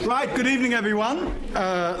Right, good evening everyone.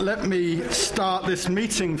 Let me start this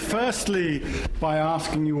meeting firstly by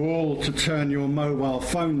asking you all to turn your mobile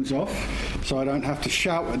phones off so I don't have to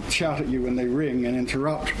shout at you when they ring and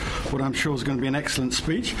interrupt what I'm sure is going to be an excellent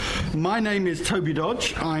speech. My name is Toby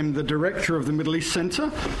Dodge. I'm the director of the Middle East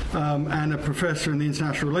Centre and a professor in the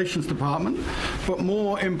International Relations Department. But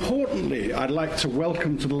more importantly, I'd like to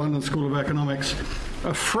welcome to the London School of Economics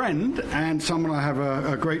a friend and someone I have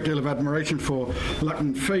a great deal of admiration for,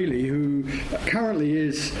 Luqman Faili, who currently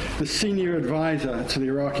is the senior advisor to the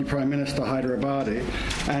Iraqi Prime Minister Haider Abadi.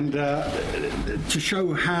 And to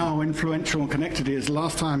show how influential and connected he is,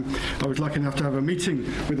 last time I was lucky enough to have a meeting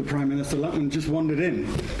with the Prime Minister, Luqman just wandered in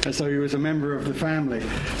as though he was a member of the family.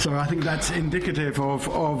 So I think that's indicative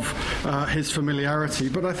of his familiarity.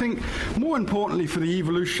 But I think more importantly for the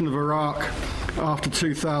evolution of Iraq after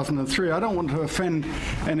 2003, I don't want to offend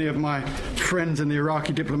any of my friends in the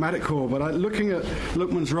Iraqi diplomatic corps, but looking at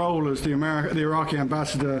Luqman's role as the Iraqi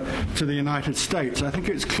ambassador to the United States, I think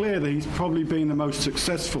it's clear that he's probably been the most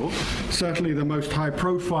successful, certainly the most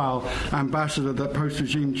high-profile ambassador that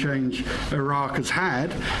post-regime change Iraq has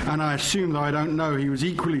had, and I assume, though I don't know, he was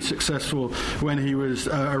equally successful when he was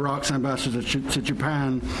Iraq's ambassador to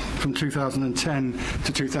Japan from 2010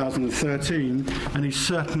 to 2013, and he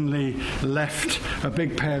certainly left a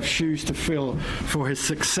big pair of shoes to fill for his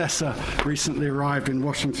successor, recently arrived in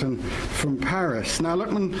Washington from Paris. Now,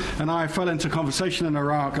 Luqman and I fell into conversation in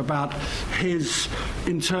Iraq about his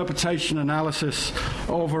interpretation, analysis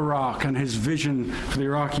of Iraq and his vision for the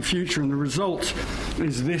Iraqi future, and the result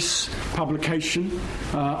is this publication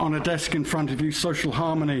on a desk in front of you, Social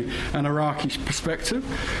Harmony, an Iraqi Perspective.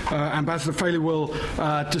 Ambassador Faili will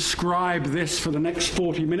describe this for the next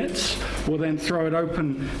 40 minutes. We'll then throw it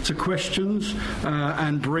open to questions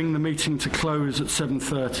and bring the meeting to close at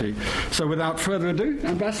 7:30. So without further ado,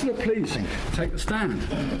 Ambassador, please take the stand.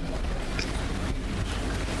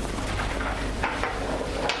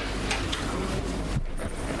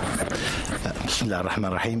 Bismillah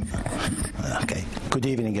ar-Rahman ar-Rahim. Okay. Good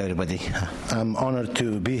evening, everybody. I'm honored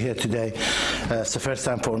to be here today. It's the first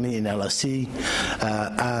time for me in LSE,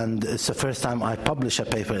 and it's the first time I publish a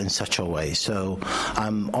paper in such a way. So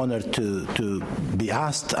I'm honored to be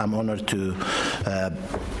asked. I'm honored to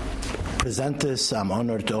present this. I'm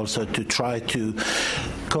honored also to try to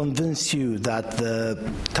convince you that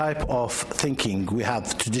the type of thinking we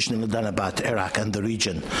have traditionally done about Iraq and the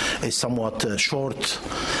region is somewhat short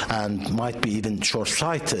and might be even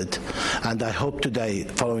short-sighted. And I hope today,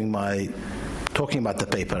 following my talking about the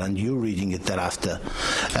paper and you reading it thereafter,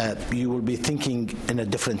 you will be thinking in a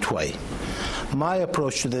different way. My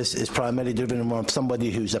approach to this is primarily driven from somebody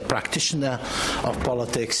who's a practitioner of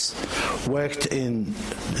politics, worked in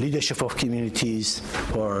leadership of communities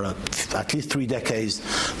for at least 3 decades,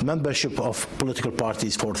 membership of political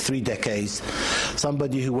parties for 3 decades,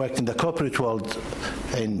 somebody who worked in the corporate world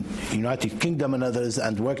in United Kingdom and others,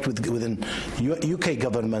 and worked within UK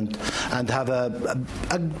government, and have a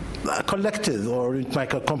collective or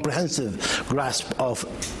like a comprehensive grasp of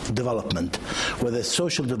development, whether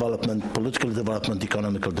social development, political development,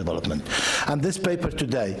 economical development. And this paper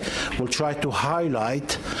today will try to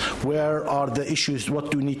highlight where are the issues,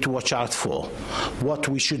 what do we need to watch out for, what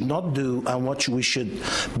we should not do, and what we should,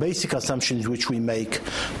 basic assumptions which we make,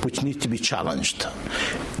 which need to be challenged.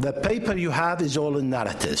 The paper you have is all in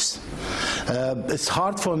narratives. It's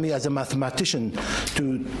hard for me as a mathematician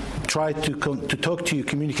to try to talk to you,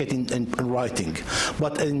 communicate in writing.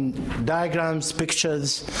 But in diagrams,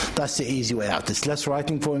 pictures, that's the easy way out. It's less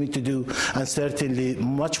writing for me to do, and certainly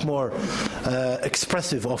much more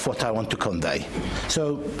expressive of what I want to convey.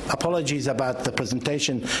 So apologies about the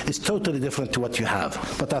presentation. It's totally different to what you have,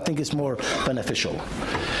 but I think it's more beneficial.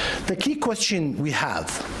 The key question we have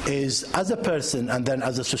is, as a person and then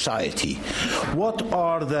as a society,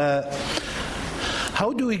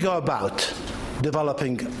 how do we go about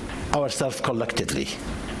developing ourselves collectively?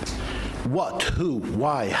 What, who,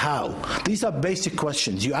 why, how? These are basic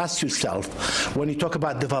questions you ask yourself when you talk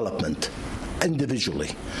about development individually,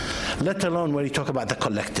 let alone when you talk about the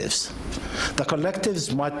collectives. The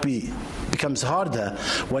collectives becomes harder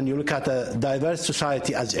when you look at a diverse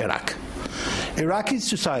society as Iraq. Iraqi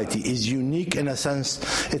society is unique in a sense.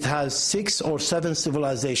 It has 6 or 7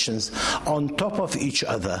 civilizations on top of each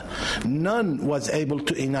other. None was able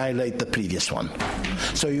to annihilate the previous one.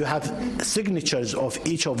 So you have signatures of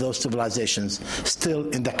each of those civilizations still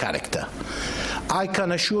in the character. I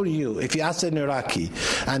can assure you, if you ask an Iraqi,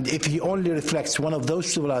 and if he only reflects one of those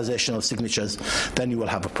civilizational signatures, then you will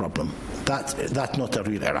have a problem. That's not a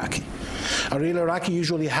real Iraqi. A real Iraqi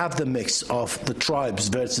usually have the mix of the tribes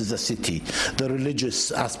versus the city, the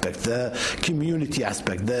religious aspect, the community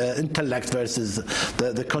aspect, the intellect versus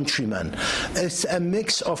the countryman. It's a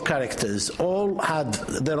mix of characters, all had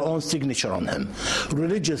their own signature on him,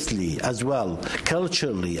 religiously as well,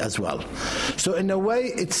 culturally as well. So in a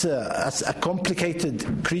way, it's a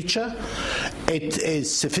complicated creature. It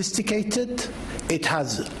is sophisticated. It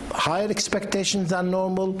has higher expectations than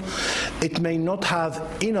normal. It may not have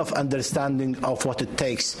enough understanding of what it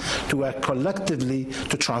takes to work collectively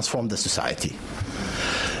to transform the society.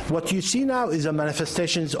 What you see now is a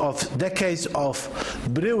manifestations of decades of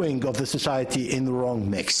brewing of the society in the wrong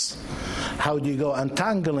mix. How do you go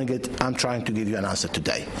untangling it? I'm trying to give you an answer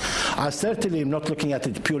today. I certainly am not looking at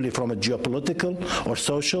it purely from a geopolitical or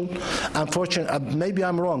social. Unfortunately, maybe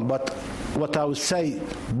I'm wrong, but what I would say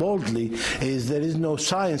boldly is there is no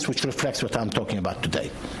science which reflects what I'm talking about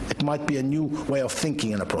today. It might be a new way of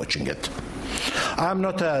thinking and approaching it. I'm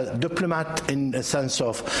not a diplomat in a sense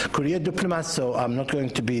of career diplomat, so I'm not going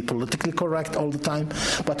to be politically correct all the time.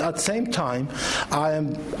 But at the same time, I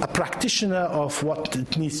am a practitioner of what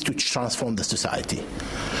it needs to transform the society.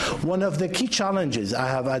 One of the key challenges I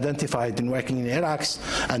have identified in working in Iraq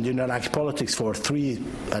and in Iraqi politics for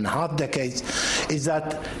 3.5 decades is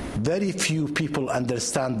that very few people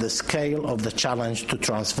understand the scale of the challenge to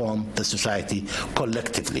transform the society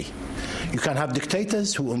collectively. You can have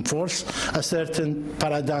dictators who enforce a certain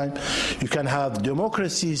paradigm. You can have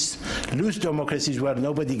democracies, loose democracies where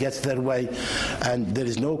nobody gets their way and there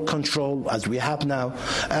is no control as we have now.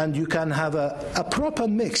 And you can have a proper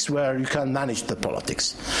mix where you can manage the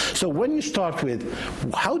politics. So when you start with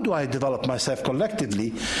how do I develop myself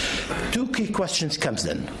collectively, two key questions comes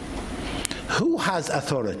in. Who has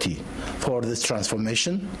authority for this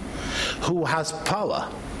transformation? Who has power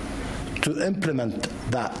to implement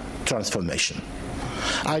that transformation?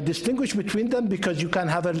 I distinguish between them because you can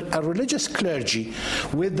have a religious clergy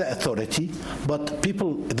with the authority, but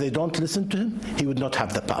people, if they don't listen to him, he would not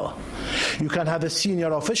have the power. You can have a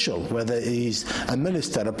senior official, whether he's a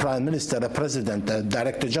minister, a prime minister, a president, a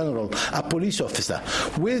director general, a police officer,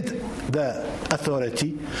 with the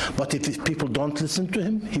authority, but if people don't listen to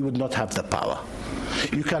him, he would not have the power.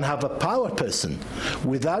 You can have a power person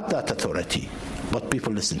without that authority, but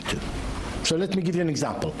people listen to. So let me give you an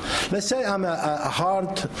example. Let's say I'm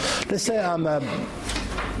let's say I'm a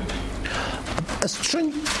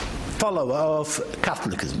string follower of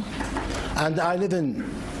Catholicism, and I live in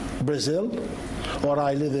Brazil, or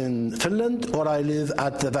I live in Finland, or I live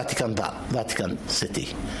at the Vatican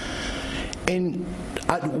City.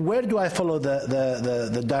 Where do I follow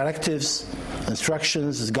the directives,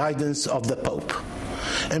 instructions, guidance of the Pope?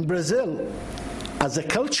 In Brazil, as a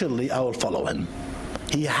culturally, I will follow him.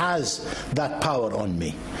 He has that power on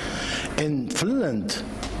me. In Finland,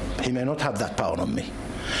 he may not have that power on me.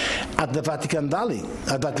 At the Vatican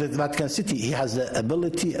City, he has the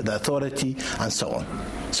ability, the authority, and so on.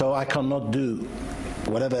 So I cannot do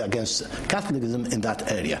whatever against Catholicism in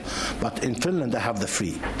that area. But in Finland, I have the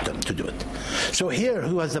freedom to do it. So here,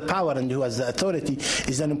 who has the power and who has the authority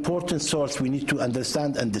is an important source we need to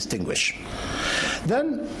understand and distinguish.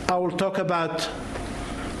 Then I will talk about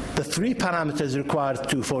the three parameters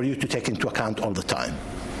required for you to take into account all the time.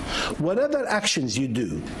 Whatever actions you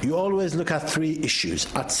do, you always look at three issues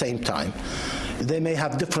at the same time. They may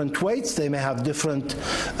have different weights, they may have different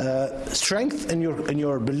strength in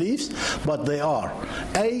your beliefs, but they are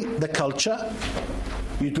A, the culture.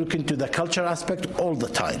 You look into the culture aspect all the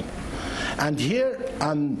time. And here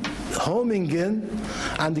I'm homing in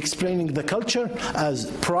and explaining the culture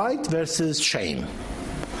as pride versus shame,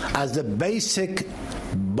 as the basic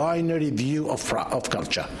binary view of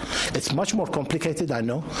culture. It's much more complicated, I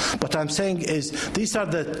know. What I'm saying is these are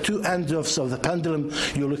the two ends of the pendulum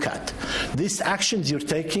you look at. These actions you're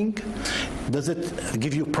taking, does it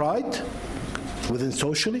give you pride within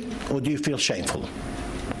socially, or do you feel shameful?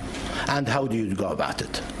 And how do you go about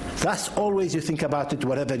it? That's always you think about it,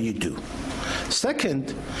 whatever you do.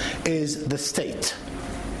 Second is the state.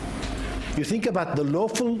 You think about the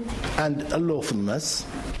lawful and unlawfulness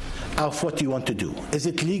of what you want to do. Is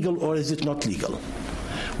it legal or is it not legal?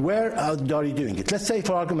 Where are you doing it? Let's say,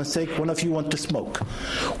 for argument's sake, one of you want to smoke.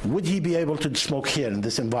 Would he be able to smoke here in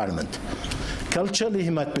this environment? Culturally, he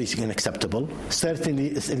might be unacceptable. Certainly,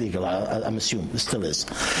 it's illegal, I'm assuming. It still is.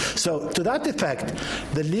 So, to that effect,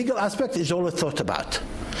 the legal aspect is always thought about.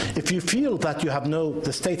 If you feel that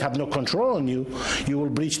the state have no control on you, you will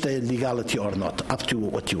breach the legality or not, up to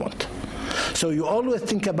what you want. So you always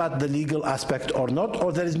think about the legal aspect or not,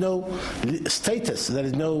 or there is no status, there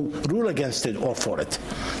is no rule against it or for it.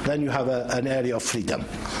 Then you have an area of freedom.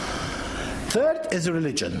 Third is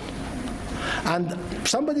religion. And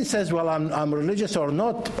somebody says, well, I'm religious or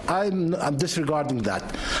not, I'm disregarding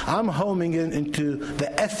that. I'm homing into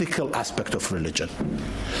the ethical aspect of religion.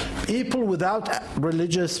 People without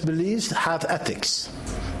religious beliefs have ethics.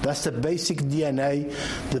 That's the basic DNA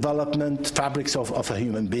development fabrics of a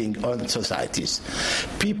human being or societies.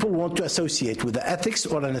 People want to associate with the ethics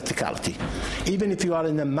or an ethicality. Even if you are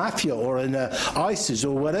in a mafia or in a ISIS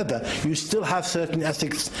or whatever, you still have certain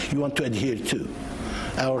ethics you want to adhere to,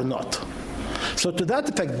 or not. So to that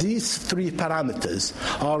effect, these three parameters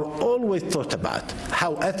are always thought about.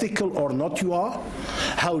 How ethical or not you are,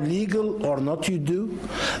 how legal or not you do,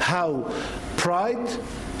 how pride,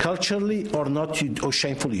 culturally or not you, or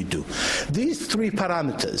shameful you do. These three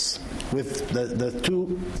parameters, with the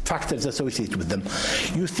two factors associated with them,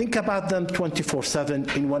 you think about them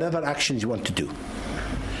 24/7 in whatever actions you want to do.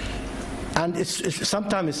 And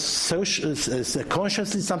sometimes it's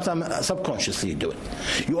consciously, sometimes subconsciously you do it.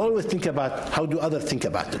 You always think about how do others think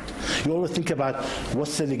about it. You always think about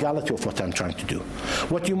what's the legality of what I'm trying to do.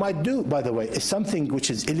 What you might do, by the way, is something which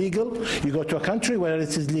is illegal. You go to a country where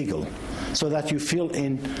it is legal, so that you feel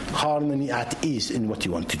in harmony, at ease in what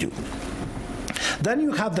you want to do. Then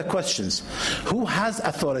you have the questions: who has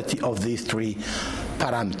authority of these three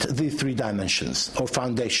parameters, these three dimensions or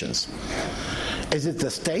foundations? Is it the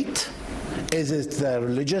state? Is it the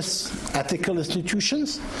religious, ethical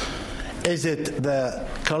institutions? Is it the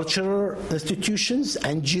cultural institutions,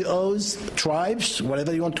 NGOs, tribes,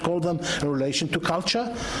 whatever you want to call them, in relation to culture?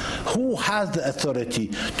 Who has the authority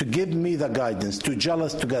to give me the guidance, to gel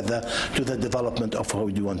us together to the development of how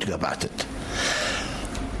we want to go about it?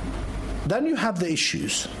 Then you have the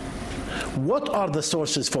issues. What are the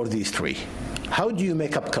sources for these three? How do you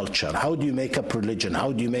make up culture? How do you make up religion?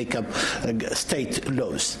 How do you make up state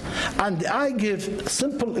laws? And I give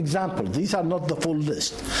simple examples. These are not the full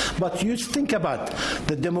list. But you think about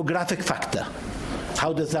the demographic factor.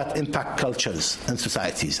 How does that impact cultures and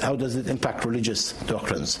societies? How does it impact religious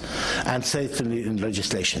doctrines and certainly in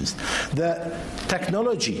legislations? The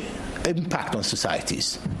technology impact on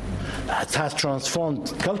societies. It has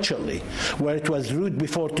transformed culturally. Where it was rude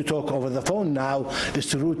before to talk over the phone, now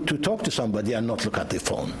it's rude to talk to somebody and not look at the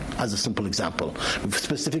phone, as a simple example,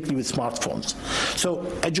 specifically with smartphones.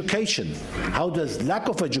 So education, how does lack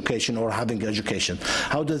of education or having education,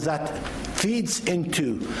 how does that feeds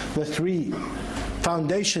into the three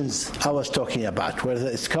foundations I was talking about, whether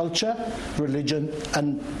it's culture, religion,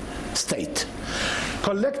 and state.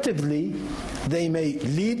 Collectively, they may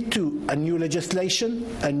lead to a new legislation,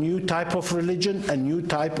 a new type of religion, a new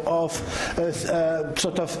type of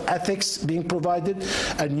sort of ethics being provided,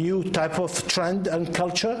 a new type of trend and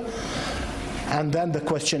culture. And then the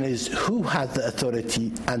question is, who has the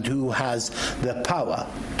authority and who has the power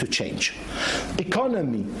to change?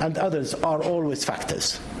 Economy and others are always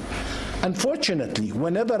factors. Unfortunately,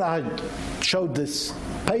 whenever I showed this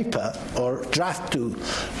paper or draft to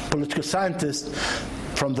political scientists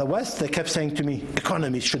from the West, they kept saying to me,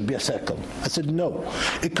 economy should be a circle. I said, no.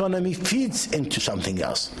 Economy feeds into something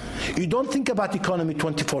else. You don't think about economy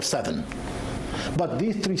 24/7. But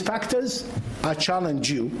these three factors, I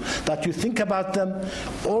challenge you that you think about them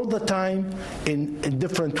all the time in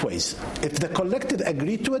different ways. If the collective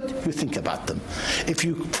agree to it, you think about them. If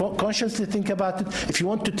you consciously think about it, if you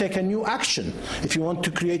want to take a new action, if you want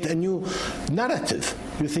to create a new narrative,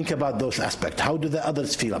 you think about those aspects. How do the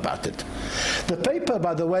others feel about it? The paper,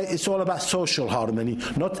 by the way, is all about social harmony,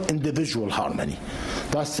 not individual harmony.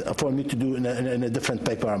 That's for me to do in a different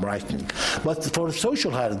paper I'm writing. But for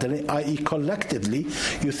social harmony, i.e. collectively,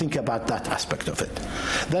 you think about that aspect of it.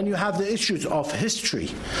 Then you have the issues of history.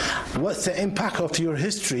 What's the impact of your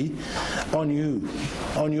history on you,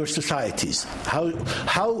 on your societies?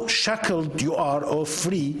 How shackled you are or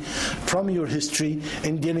free from your history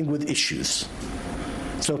in dealing with issues.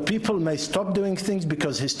 So people may stop doing things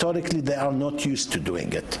because historically they are not used to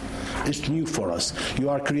doing it. It's new for us. You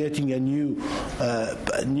are creating a new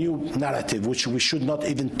narrative which we should not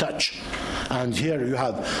even touch. And here you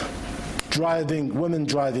have women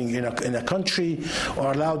driving in a country,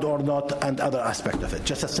 or allowed or not, and other aspect of it.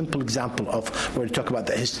 Just a simple example of where you talk about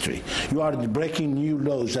the history. You are breaking new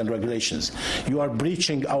laws and regulations. You are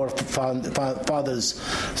breaching our fathers'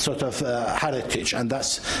 sort of heritage, and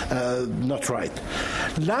that's not right.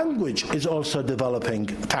 Language is also a developing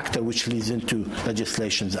factor which leads into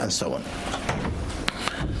legislations and so on.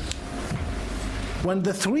 When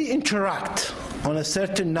the three interact on a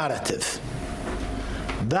certain narrative,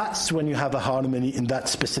 that's when you have a harmony in that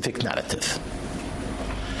specific narrative.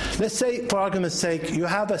 Let's say, for argument's sake, you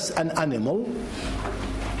have an animal,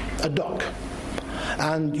 a dog,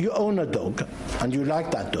 and you own a dog, and you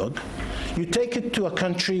like that dog. You take it to a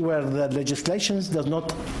country where the legislation does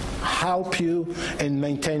not help you in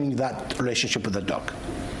maintaining that relationship with the dog.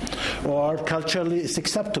 Or culturally it's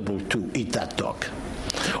acceptable to eat that dog.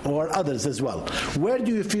 Or others as well. Where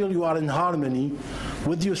do you feel you are in harmony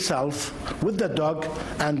with yourself, with the dog,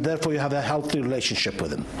 and therefore you have a healthy relationship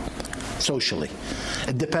with him socially?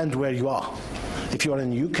 It depends where you are. If you are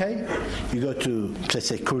in the UK, you go to, let's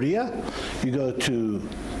say, Korea, you go to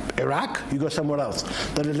Iraq, you go somewhere else.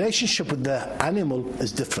 The relationship with the animal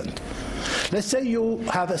is different. Let's say you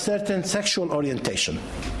have a certain sexual orientation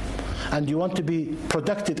and you want to be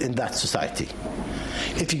productive in that society.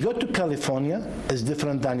 If you go to California, it's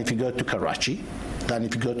different than if you go to Karachi, than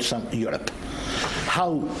if you go to Europe.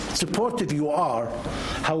 How supportive you are,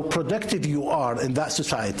 how productive you are in that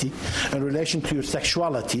society in relation to your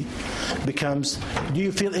sexuality becomes, do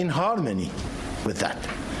you feel in harmony with that?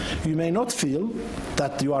 You may not feel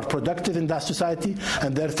that you are productive in that society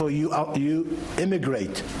and therefore you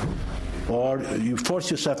immigrate or you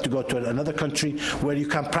force yourself to go to another country where you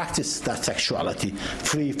can practice that sexuality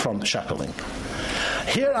free from shackling.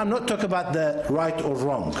 Here I'm not talking about the right or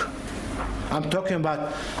wrong. I'm talking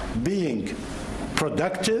about being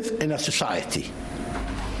productive in a society.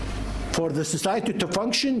 For the society to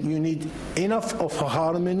function, you need enough of a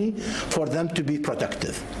harmony for them to be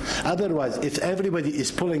productive. Otherwise, if everybody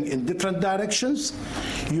is pulling in different directions,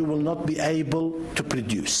 you will not be able to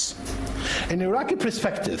produce. In Iraqi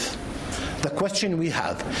perspective, the question we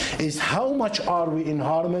have is how much are we in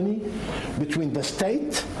harmony between the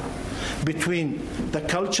state, between the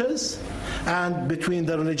cultures, and between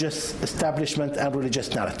the religious establishment and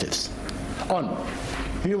religious narratives on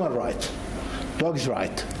human rights, dogs'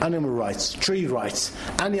 rights, animal rights, tree rights,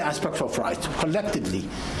 any aspect of rights, collectively,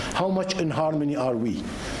 how much in harmony are we?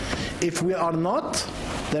 If we are not,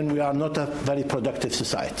 then we are not a very productive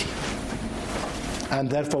society. And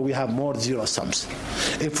therefore we have more zero sums.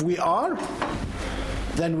 If we are,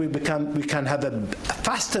 then we can have a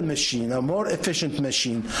faster machine, a more efficient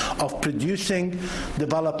machine of producing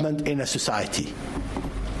development in a society.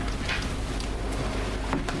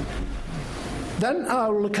 Then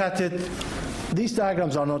I'll look at it. These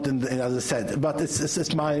diagrams are not, as I said, but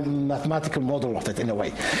it's my mathematical model of it in a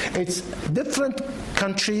way. It's different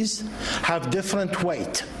countries have different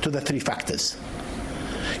weight to the three factors.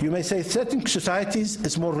 You may say certain societies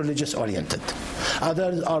is more religious oriented,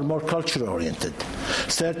 others are more cultural oriented,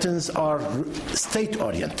 certain are state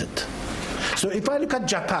oriented. So if I look at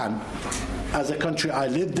Japan, as a country I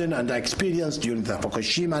lived in and I experienced during the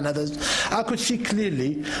Fukushima and others, I could see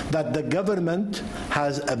clearly that the government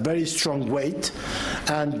has a very strong weight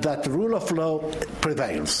and that rule of law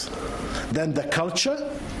prevails. Then the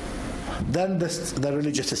culture, then the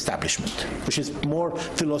religious establishment, which is more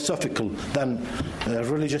philosophical than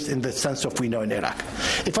religious in the sense of we know in Iraq.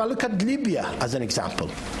 If I look at Libya as an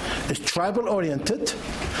example, it's tribal oriented,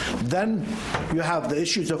 then you have the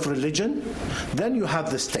issues of religion, then you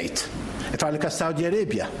have the state. If I look at Saudi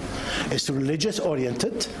Arabia, it's religious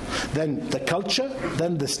oriented, then the culture,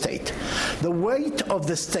 then the state. The weight of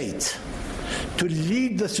the state to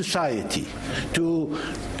lead the society, to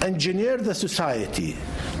engineer the society,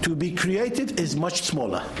 to be creative is much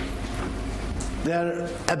smaller. Their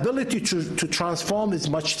ability to transform is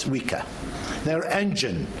much weaker. Their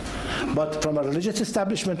engine, but from a religious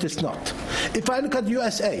establishment, it's not. If I look at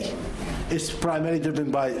USA, it's primarily driven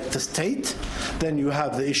by the state. Then you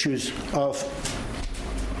have the issues of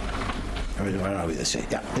where are we?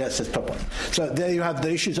 Yeah, yes, it's top one. So there you have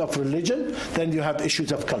the issues of religion. Then you have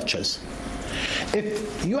issues of cultures.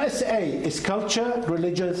 If USA is culture,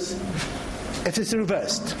 religious, if it's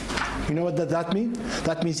reversed, you know what that means?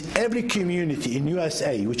 That means every community in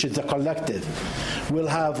USA, which is a collective, will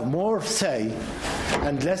have more say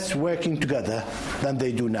and less working together than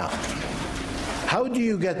they do now. How do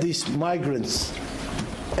you get these migrants,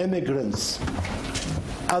 immigrants,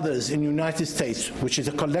 others in the United States, which is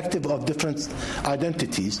a collective of different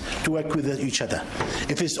identities, to work with each other?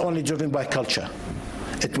 If it's only driven by culture,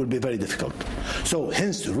 it will be very difficult. So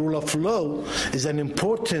hence, rule of law is an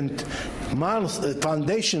important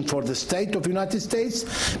foundation for the state of the United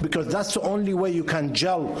States, because that's the only way you can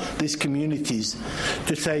gel these communities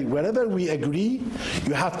to say, wherever we agree,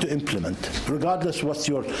 you have to implement, regardless what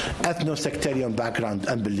your ethno-sectarian background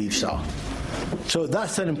and beliefs are. So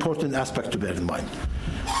that's an important aspect to bear in mind.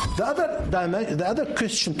 The other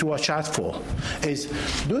question to watch out for is,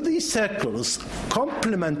 do these circles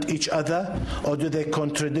complement each other or do they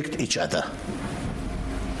contradict each other?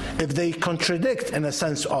 If they contradict in a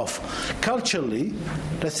sense of culturally,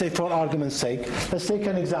 let's say for argument's sake, let's take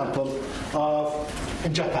an example of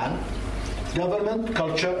in Japan, government,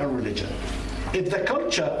 culture, and religion. if the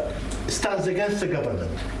culture stands against the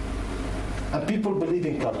government and people believe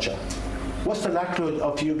in culture, what's the likelihood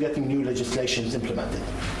of you getting new legislations implemented?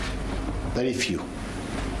 Very few.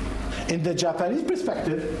 In the Japanese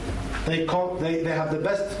perspective, they have the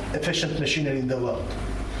best efficient machinery in the world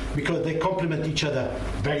because they complement each other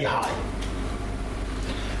very high.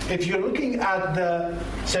 If you're looking at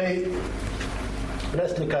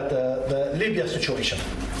let's look at the Libya situation.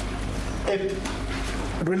 If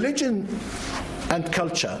religion and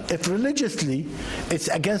culture, if religiously it's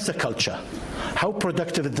against the culture, how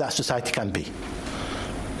productive that society can be?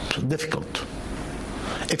 Difficult.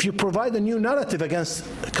 If you provide a new narrative against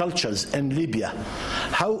cultures in Libya,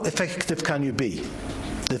 how effective can you be?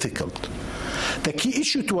 Difficult. The key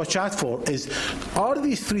issue to watch out for is, are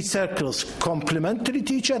these three circles complementary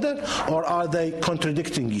to each other or are they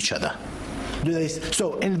contradicting each other?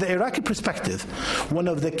 So in the Iraqi perspective, one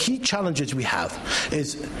of the key challenges we have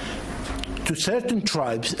is to certain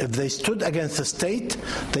tribes, if they stood against the state,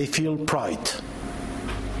 they feel pride.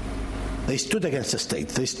 They stood against the state.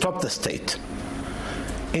 They stopped the state.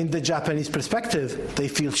 In the Japanese perspective, they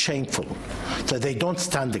feel shameful that they don't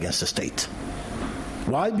stand against the state.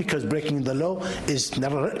 Why? Because breaking the law is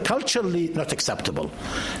never culturally not acceptable,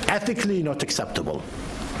 ethically not acceptable.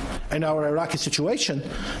 In our Iraqi situation,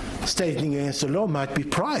 standing against the law might be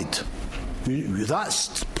pride.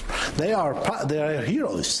 They are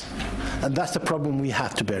heroes, and that's the problem we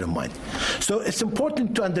have to bear in mind. So it's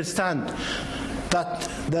important to understand that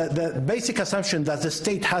the basic assumption that the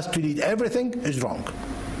state has to lead everything is wrong.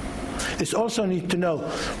 It's also need to know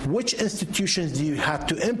which institutions do you have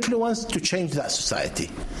to influence to change that society.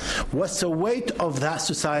 What's the weight of that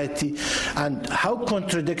society and how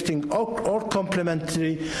contradicting or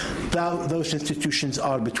complementary those institutions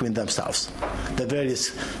are between themselves, the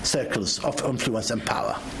various circles of influence and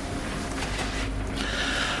power.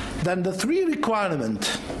 Then the three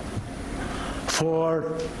requirements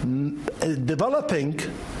for developing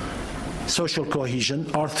social cohesion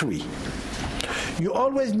are three. You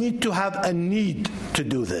always need to have a need to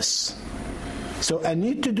do this. So a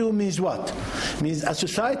need to do means what? Means a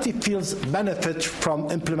society feels benefit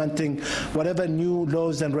from implementing whatever new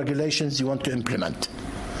laws and regulations you want to implement.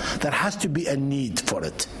 There has to be a need for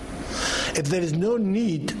it. If there is no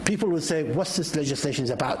need, people will say, what's this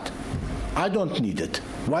legislation about? I don't need it.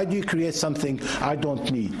 Why do you create something I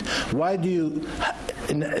don't need? Why do you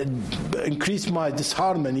increase my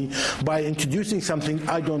disharmony by introducing something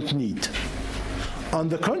I don't need? On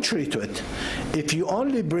the contrary to it, if you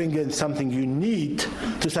only bring in something you need,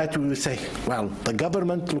 society will say, well, the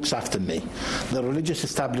government looks after me. The religious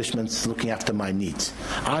establishment's looking after my needs.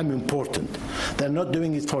 I'm important. They're not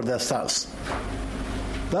doing it for themselves.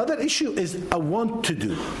 The other issue is a want to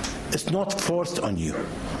do. It's not forced on you.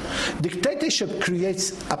 Dictatorship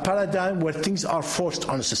creates a paradigm where things are forced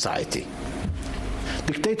on society.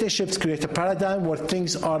 Dictatorships create a paradigm where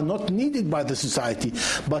things are not needed by the society,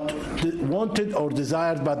 but wanted or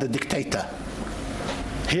desired by the dictator.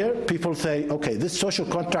 Here, people say, okay, this social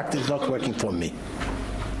contract is not working for me.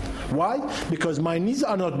 Why? Because my needs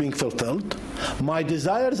are not being fulfilled. My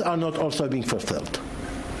desires are not also being fulfilled.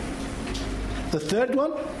 The third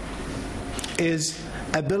one is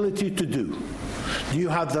ability to do. Do you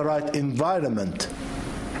have the right environment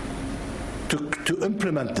to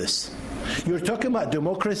implement this? You're talking about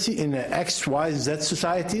democracy in X, Y, Z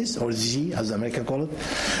societies, or Z, as Americans call it,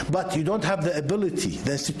 but you don't have the ability,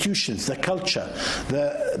 the institutions, the culture,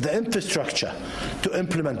 the infrastructure to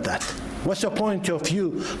implement that. What's the point of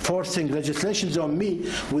you forcing legislations on me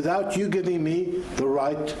without you giving me the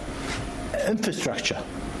right infrastructure?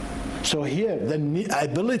 So here, the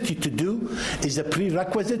ability to do is a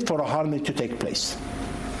prerequisite for a harmony to take place.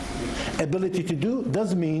 Ability to do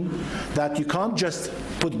does mean that you can't just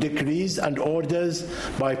put decrees and orders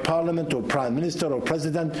by parliament or prime minister or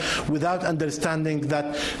president without understanding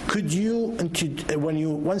that could you,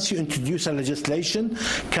 once you introduce a legislation,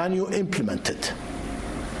 can you implement it?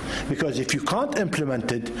 Because if you can't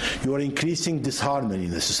implement it, you are increasing disharmony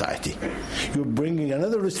in the society. You're bringing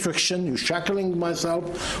another restriction, you're shackling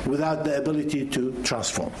myself without the ability to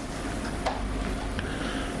transform.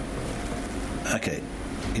 Okay.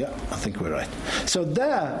 Yeah, I think we're right. So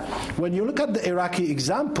there, when you look at the Iraqi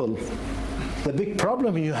example, the big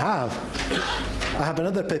problem you have, I have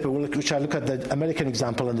another paper which I look at the American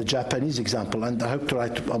example and the Japanese example, and I hope to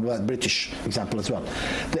write about the British example as well.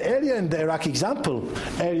 The area in the Iraqi example,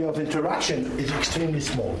 area of interaction, is extremely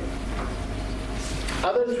small.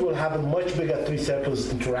 Others will have a much bigger three circles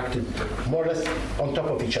interacting more or less on top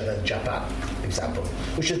of each other in Japan example,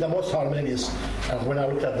 which is the most harmonious when I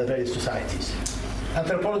look at the various societies.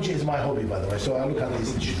 Anthropology is my hobby, by the way, so I look at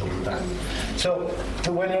these issues all the time. So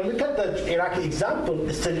when you look at the Iraqi example,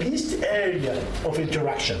 it's the least area of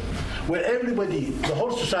interaction where everybody, the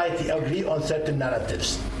whole society, agree on certain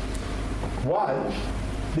narratives. Why?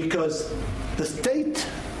 Because the state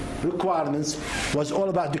requirements was all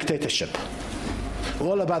about dictatorship,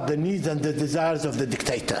 all about the needs and the desires of the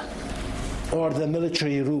dictator or the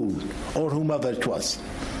military rule or whomever it was.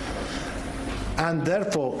 And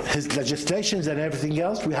therefore, his legislations and everything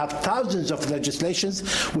else, we have thousands of legislations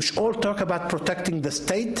which all talk about protecting the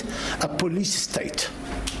state, a police state.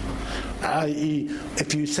 I.e.,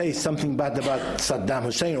 if you say something bad about Saddam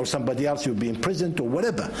Hussein or somebody else, you'll be imprisoned or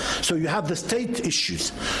whatever. So you have the state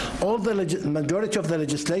issues. All the majority of the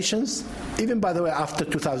legislations, even by the way, after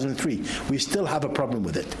 2003, we still have a problem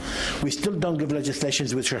with it. We still don't give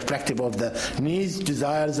legislations which are reflective of the needs,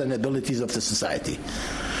 desires, and abilities of the society.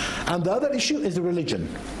 And the other issue is religion.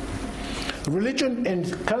 Religion in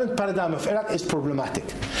the current paradigm of Iraq is problematic.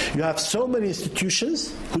 You have so many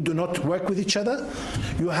institutions who do not work with each other.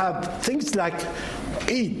 You have things like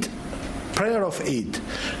Eid, prayer of Eid.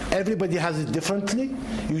 Everybody has it differently.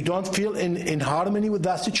 You don't feel in harmony with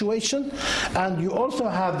that situation. And you also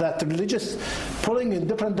have that religious pulling in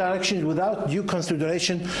different directions without due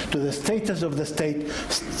consideration to the status of the state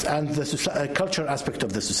and the cultural aspect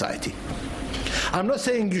of the society. I'm not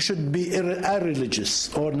saying you should be irreligious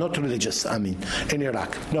or not religious, in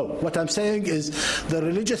Iraq. No, what I'm saying is the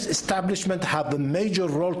religious establishment have a major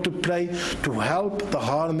role to play to help the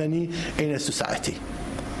harmony in a society.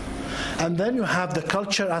 And then you have the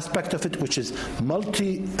culture aspect of it, which is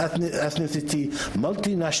multi-ethnicity,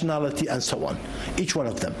 multi-nationality, and so on, each one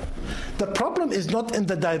of them. The problem is not in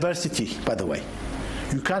the diversity, by the way.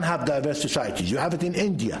 You can't have diverse societies. You have it in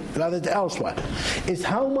India. You have it elsewhere. It's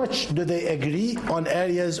how much do they agree on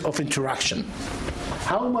areas of interaction?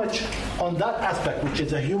 How much on that aspect, which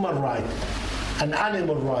is a human right, an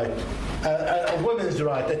animal right, a woman's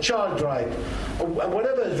right, a child right,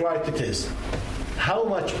 whatever right it is, how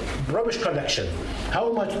much rubbish collection,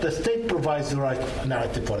 how much the state provides the right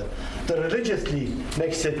narrative for it. The religiously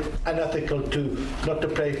makes it unethical not to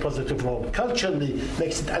play a positive role. Culturally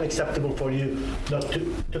makes it unacceptable for you not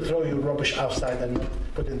to throw your rubbish outside and not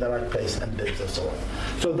put in the right place and bins and so on.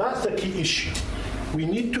 So that's the key issue. We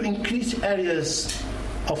need to increase areas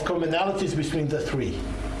of commonalities between the three.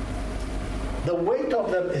 The weight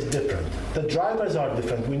of them is different. The drivers are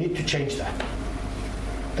different. We need to change that.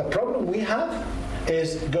 The problem we have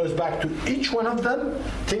goes back to each one of them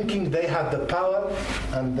thinking they have the power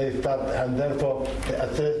and therefore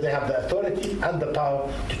they have the authority and the power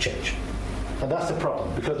to change. And that's the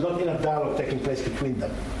problem, because not enough dialogue taking place between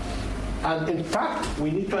them. And in fact,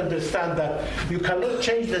 we need to understand that you cannot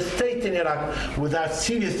change the state in Iraq without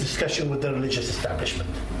serious discussion with the religious establishment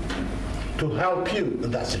to help you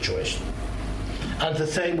in that situation. And the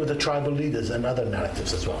same with the tribal leaders and other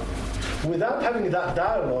narratives as well. Without having that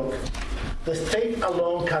dialogue, the state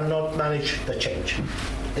alone cannot manage the change.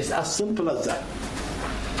 It's as simple as that.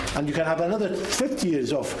 And you can have another 50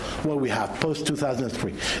 years of what we have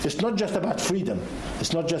post-2003. It's not just about freedom.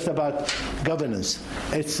 It's not just about governance.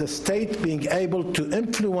 It's the state being able to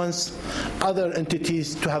influence other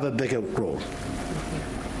entities to have a bigger role.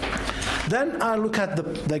 Then I look at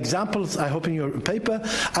the examples, I hope in your paper,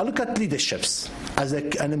 I look at leaderships as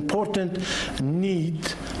an important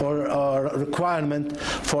need or requirement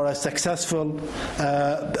for a successful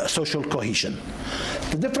social cohesion.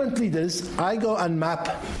 The different leaders, I go and map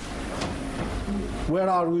where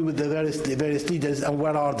are we with the various leaders and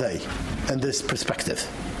where are they in this perspective.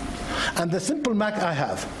 And the simple map I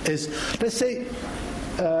have is, let's say,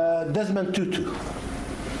 Desmond Tutu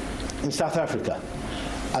in South Africa.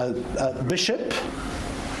 A bishop,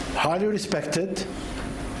 highly respected,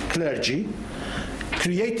 clergy,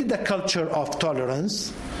 created a culture of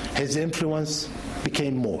tolerance. His influence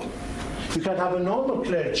became more. You can have a normal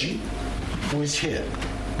clergy who is here,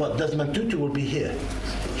 but Desmond Tutu will be here.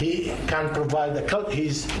 He can provide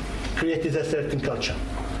he's created a certain culture.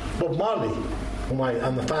 Bob Marley, whom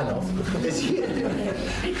I'm a fan of, is here.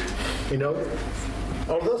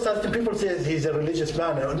 Although certain people say he's a religious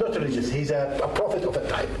man, or not religious, he's a prophet of a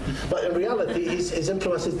type. But in reality, his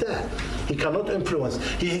influence is there. He cannot influence.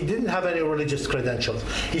 He didn't have any religious credentials.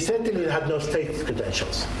 He certainly had no state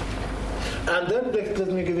credentials. And then let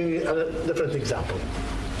me give you a different example.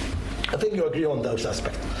 I think you agree on those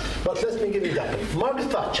aspects. But let me give you that. Margaret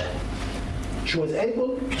Thatcher,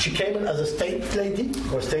 she came in as a state lady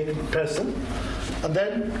or state person, and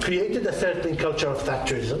then created a certain culture of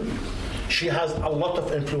Thatcherism. She has a lot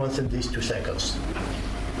of influence in these two circles.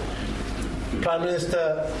 Prime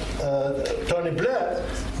Minister Tony Blair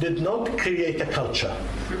did not create a culture.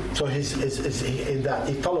 So he's in that.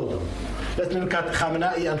 He followed them. Let me look at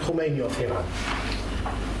Khamenei and Khomeini of Iran.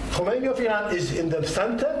 Khomeini of Iran is in the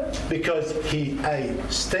center because he,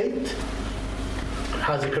 a state,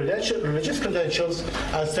 has a religious credentials,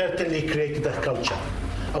 and certainly created a culture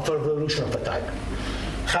of a revolution of a type.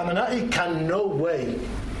 Khamenei can no way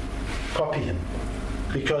copy him.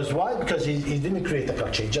 Because why? Because he didn't create a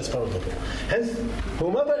culture, he just followed it. Hence,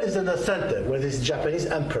 whomever is in the center, whether it's Japanese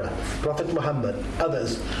emperor, Prophet Muhammad,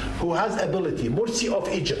 others, who has ability, Morsi of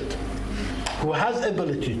Egypt, who has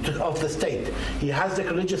ability of the state, he has the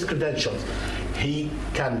religious credentials, he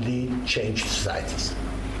can lead changed societies.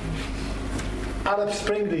 Arab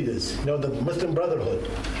Spring leaders, the Muslim Brotherhood,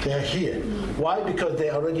 they are here. Why? Because they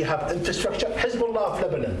already have infrastructure. Hezbollah of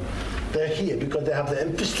Lebanon, they're here because they have the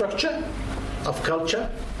infrastructure of culture.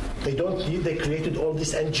 They created all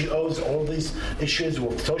these NGOs, all these issues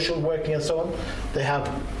with social working and so on. They have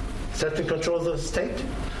certain controls of the state,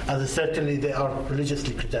 and certainly they are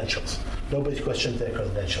religiously credentials. Nobody questions their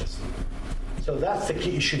credentials. So that's the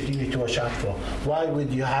key issue you need to watch out for.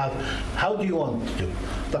 How do you want to do?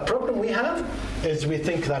 The problem we have is we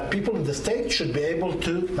think that people in the state should be able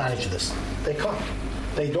to manage this. They can't.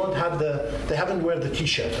 They haven't wear the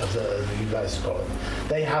T-shirt, as you guys call it.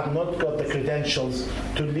 They have not got the credentials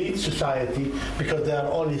to lead society because they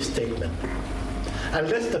are only statement.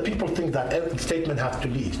 Unless the people think that every statement have to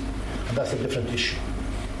lead, and that's a different issue.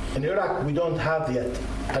 In Iraq, we don't have yet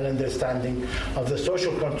an understanding of the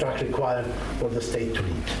social contract required for the state to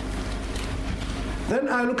lead. Then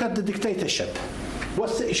I look at the dictatorship.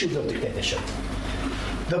 What's the issues of dictatorship?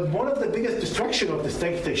 One of the biggest destruction of this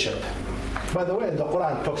dictatorship, by the way, the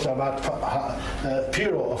Quran talks about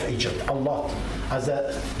Pharaoh of Egypt a lot as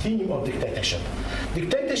a theme of dictatorship.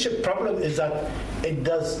 Dictatorship problem is that it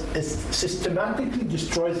systematically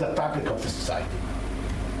destroys the fabric of the society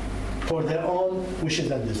for their own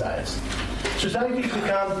wishes and desires. Societies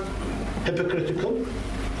become hypocritical.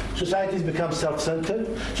 Societies become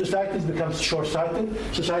self-centered. Societies become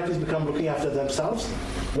short-sighted. Societies become looking after themselves.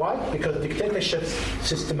 Why? Because dictatorship is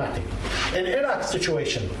systematic. In Iraq's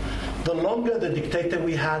situation, the longer the dictator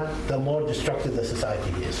we had, the more destructive the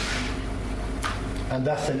society is. And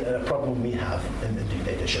that's a problem we have in the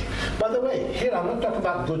dictatorship. By the way, here I'm not talking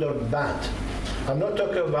about good or bad. I'm not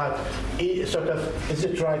talking about is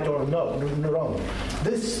it right or no, wrong.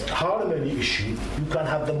 This harmony issue, you can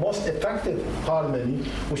have the most effective harmony,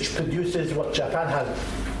 which produces what Japan had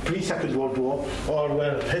pre-Second World War, or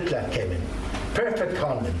where Hitler came in. Perfect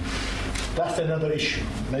harmony. That's another issue.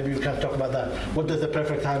 Maybe we can talk about that. What does the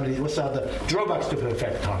perfect harmony, what are the drawbacks to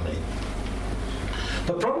perfect harmony?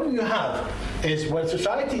 The problem you have is when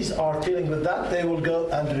societies are dealing with that, they will go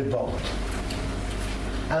and revolt.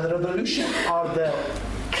 And the revolution are the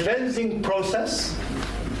cleansing process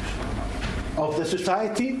of the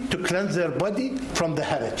society to cleanse their body from the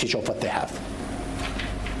heritage of what they have.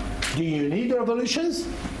 Do you need revolutions?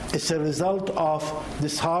 It's a result of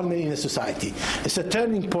disharmony in a society. It's a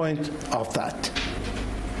turning point of that.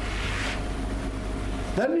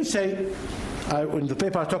 Then we say, in the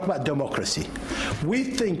paper I talk about democracy. We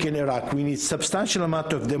think in Iraq we need substantial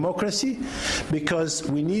amount of democracy because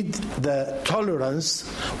we need the tolerance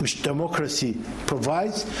which democracy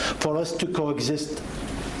provides for us to coexist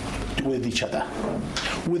with each other.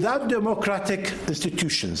 Without democratic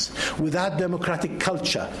institutions, without democratic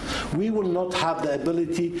culture, we will not have the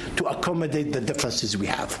ability to accommodate the differences we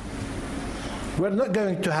have. We're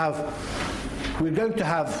going to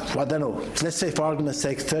have, I don't know, let's say for argument's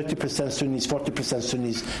sake, 30% Sunnis, 40%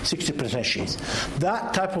 Sunnis, 60% Shiites.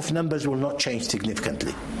 That type of numbers will not change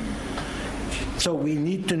significantly. So we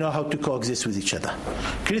need to know how to coexist with each other.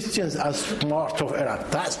 Christians as part of Iraq,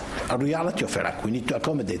 that's a reality of Iraq. We need to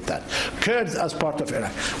accommodate that. Kurds as part of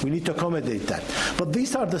Iraq, we need to accommodate that. But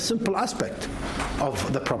these are the simple aspects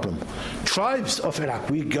of the problem. Tribes of Iraq,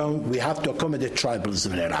 we have to accommodate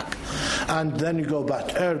tribalism in Iraq. And then you go back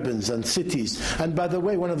to urbans and cities. And by the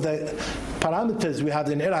way, one of the parameters we have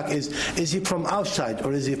in Iraq is he from outside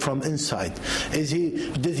or is he from inside? Did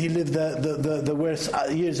he live the worst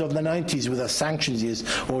years of the 90s with the sanctions years,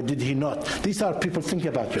 or did he not? These are people think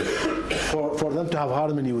about you, for them to have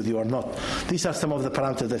harmony with you or not. These are some of the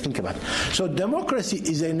parameters they think about. So democracy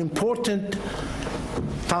is an important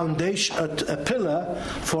foundation, a pillar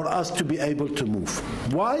for us to be able to move.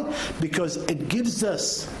 Why? Because it gives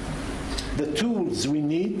us the tools we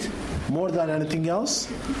need more than anything else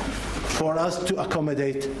for us to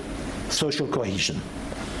accommodate social cohesion.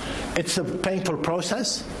 It's a painful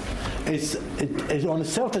process. It on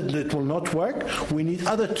itself it will not work. We need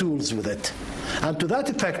other tools with it. And to that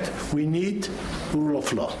effect, we need rule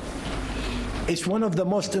of law. It's one of the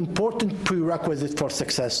most important prerequisites for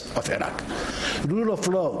success of Iraq. Rule of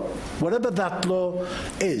law, whatever that law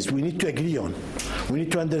is, we need to agree on. We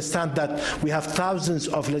need to understand that we have thousands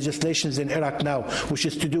of legislations in Iraq now, which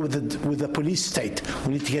is to do with the police state.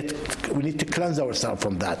 We need to cleanse ourselves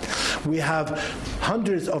from that. We have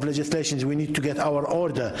hundreds of legislations. We need to get our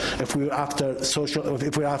order. If we're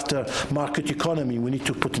after market economy, we need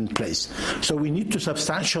to put in place. So we need to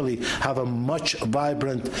substantially have a much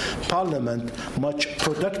vibrant parliament, much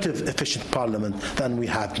productive, efficient parliament than we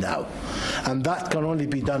have now. And that can only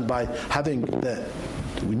be done by having the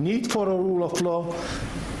need for a rule of law,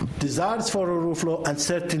 desires for a rule of law, and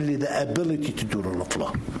certainly the ability to do rule of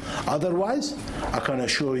law. Otherwise, I can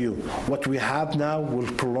assure you, what we have now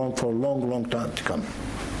will prolong for a long, long time to come.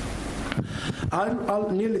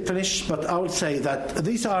 I'll nearly finish, but I will say that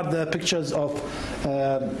these are the pictures of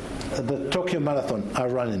the Tokyo Marathon are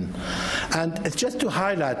running. And it's just to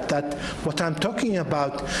highlight that what I'm talking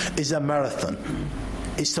about is a marathon.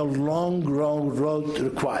 It's a long road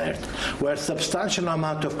required, where substantial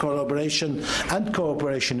amount of collaboration and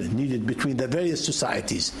cooperation is needed between the various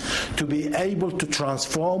societies to be able to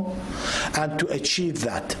transform and to achieve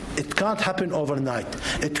that. It can't happen overnight.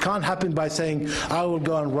 It can't happen by saying, I will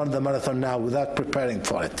go and run the marathon now without preparing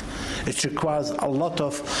for it. It requires a lot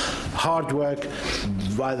of hard work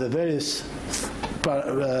by the various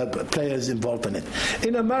players involved in it.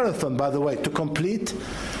 In a marathon, by the way, to complete,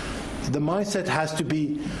 the mindset has to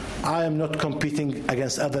be, I am not competing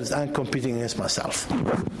against others, I'm competing against myself.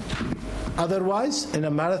 Otherwise, in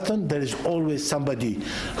a marathon, there is always somebody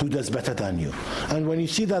who does better than you. And when you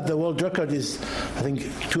see that the world record is, I think,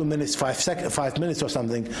 2 minutes, 5 minutes or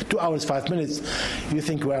something, 2 hours, 5 minutes, you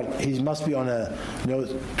think, well, he must be on a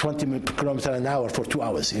 20 kilometers an hour for 2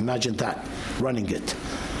 hours. Imagine that, running it.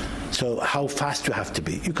 So how fast you have to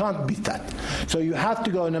be. You can't beat that. So you have to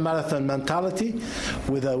go in a marathon mentality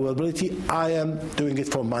with a ability. I am doing it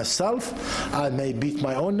for myself. I may beat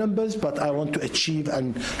my own numbers, but I want to achieve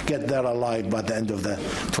and get there alive by the end of the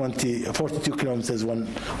 42 kilometers,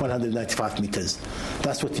 195 meters.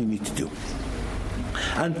 That's what you need to do.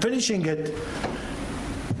 And finishing it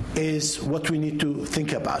is what we need to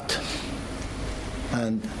think about.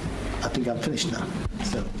 And I think I'm finished now.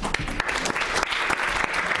 So.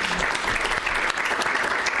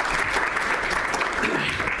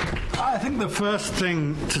 I think the first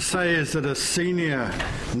thing to say is that a senior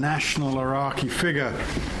national Iraqi figure,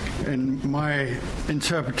 in my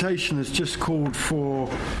interpretation, has just called for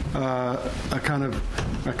a kind of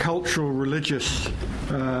a cultural, religious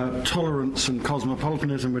tolerance and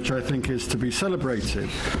cosmopolitanism, which I think is to be celebrated.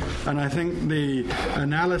 And I think the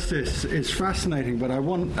analysis is fascinating, but I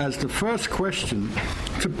want, as the first question,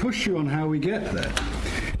 to push you on how we get there.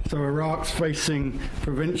 So Iraq's facing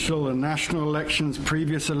provincial and national elections.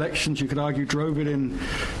 Previous elections, you could argue, drove it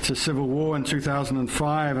into civil war in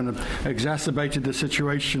 2005 and have exacerbated the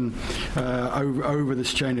situation over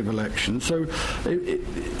this chain of elections. So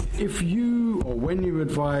if you, or when you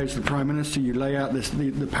advise the Prime Minister, you lay out the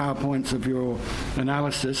PowerPoints of your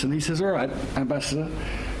analysis, and he says, all right, Ambassador,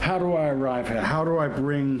 how do I arrive here? How do I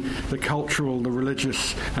bring the cultural, the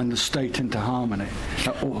religious, and the state into harmony?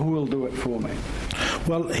 Or who will do it for me?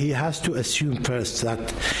 Well, he has to assume first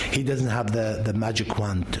that he doesn't have the magic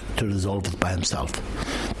wand to resolve it by himself.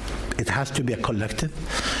 It has to be a collective.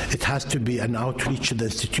 It has to be an outreach to the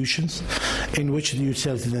institutions, in which you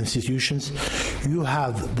tell the institutions, you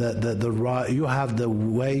have the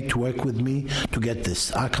way to work with me to get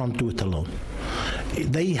this. I can't do it alone.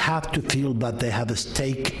 They have to feel that they have a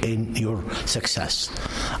stake in your success.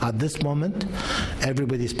 At this moment,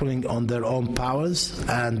 everybody is pulling on their own powers,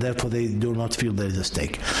 and therefore they do not feel there is a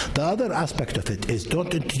stake. The other aspect of it is,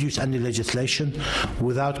 don't introduce any legislation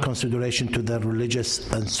without consideration to the religious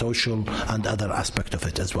and social and other aspect of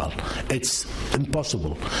it as well. It's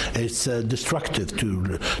impossible. It's destructive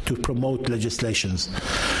to promote legislations.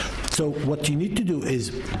 So what you need to do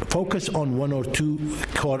is focus on one or two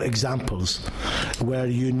core examples where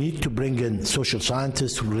you need to bring in social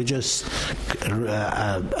scientists, religious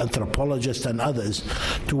anthropologists, and others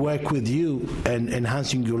to work with you in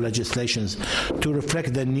enhancing your legislations to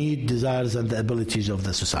reflect the need, desires, and the abilities of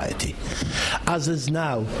the society. As is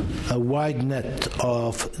now a wide net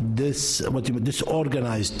of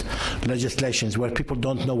disorganized legislations where people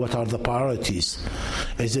don't know what are the priorities.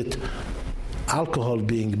 Is it alcohol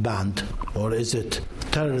being banned, or is it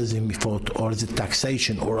terrorism being fought, or is it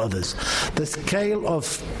taxation or others? The scale of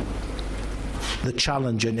the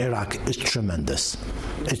challenge in Iraq is tremendous.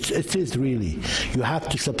 It is really. You have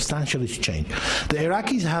to substantially change. The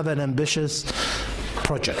Iraqis have an ambitious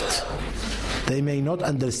project. They may not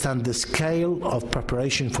understand the scale of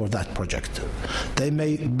preparation for that project. They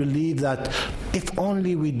may believe that if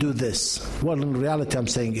only we do this, well, in reality, I'm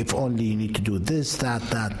saying if only you need to do this, that,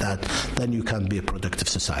 then you can be a productive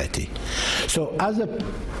society. So as a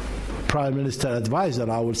Prime Minister advisor,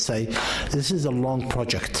 I would say this is a long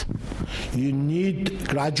project. You need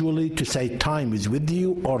gradually to say time is with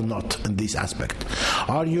you or not in this aspect.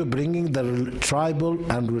 Are you bringing the tribal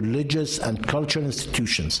and religious and cultural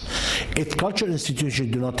institutions? If cultural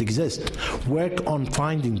institutions do not exist, work on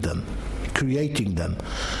finding them, creating them,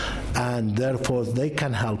 and therefore they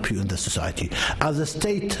can help you in the society. As a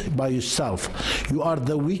state by yourself, you are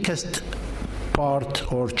the weakest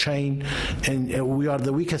part or chain, and we are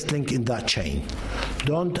the weakest link in that chain.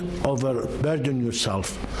 Don't overburden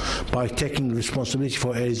yourself by taking responsibility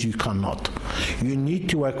for areas you cannot. You need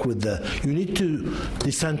to work with you need to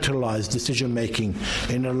decentralize decision making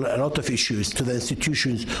in a lot of issues to the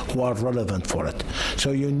institutions who are relevant for it.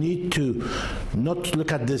 So you need to not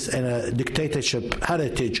look at this in a dictatorship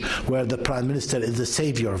heritage where the Prime Minister is the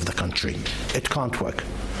savior of the country. It can't work.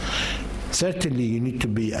 Certainly you need to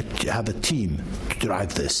have a team to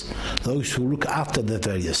drive this. Those who look after the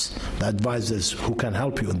advisors who can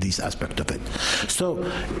help you in this aspect of it. So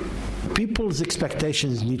people's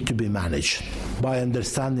expectations need to be managed by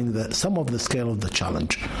understanding some of the scale of the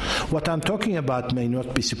challenge. What I'm talking about may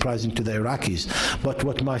not be surprising to the Iraqis, but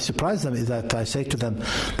what might surprise them is that I say to them,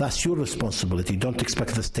 that's your responsibility. Don't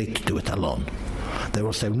expect the state to do it alone. They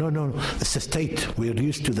will say, no, it's the state. We're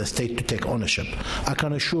used to the state to take ownership. I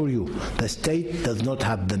can assure you, the state does not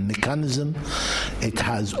have the mechanism. It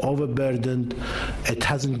has overburdened. It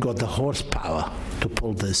hasn't got the horsepower to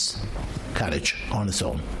pull this carriage on its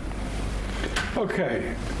own.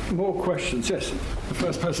 Okay, more questions. Yes, the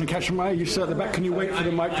first person catching my eye, you sit at the back. Can you wait for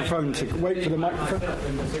the microphone? Wait for the microphone.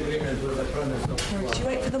 Would you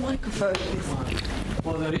wait for the microphone,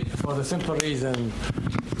 please? For the simple reason.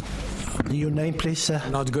 Your name, please, sir?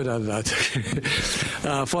 Not good at that.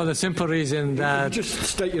 For the simple reason that... Just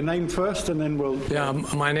state your name first and then we'll... Yeah,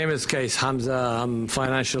 my name is Qais Hamza. I'm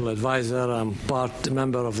financial advisor. I'm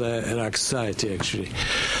member of the Iraq Society, actually.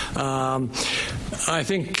 I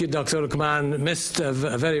think Dr. Luqman missed a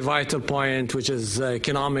very vital point, which is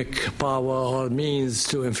economic power or means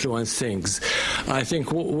to influence things. I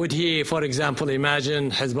think, would he, for example,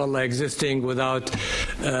 imagine Hezbollah existing without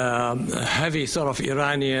heavy sort of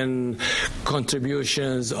Iranian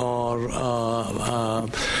contributions or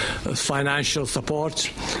financial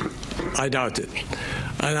support? I doubt it.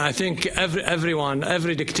 And I think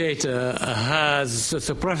every dictator has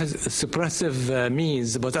suppressive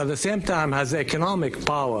means, but at the same time has the economic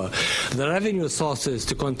power, the revenue sources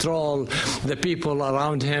to control the people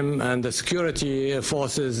around him and the security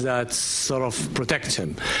forces that sort of protect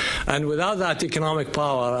him. And without that economic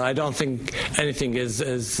power, I don't think anything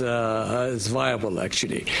is viable,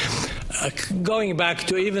 actually. Going back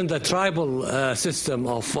to even the tribal system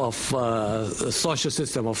of social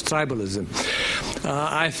system of tribalism,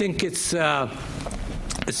 I think it's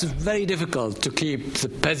very difficult to keep the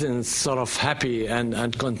peasants sort of happy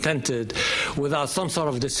and contented without some sort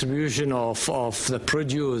of distribution of the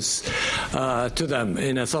produce to them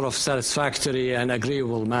in a sort of satisfactory and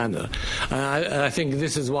agreeable manner. I think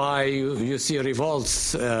this is why you see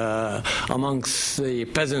revolts amongst the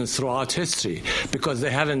peasants throughout history, because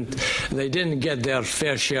they didn't get their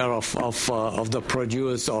fair share of the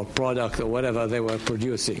produce or product or whatever they were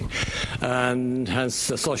producing, and hence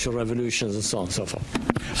the social revolutions and so on and so forth.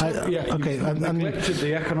 Neglected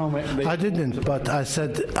the economic. I didn't, but I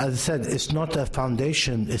said it's not a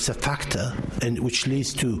foundation; it's a factor, which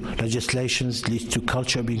leads to legislations, leads to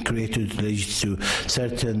culture being created, leads to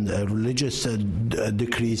certain religious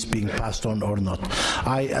decrees being passed on or not.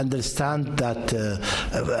 I understand that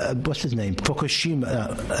what's his name? Fukuyama.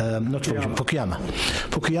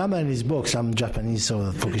 Fukuyama in his books. I'm Japanese,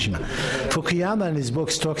 so Fukushima. Fukuyama in his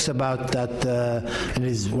books talks about that.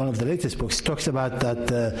 In one of the latest books, talks about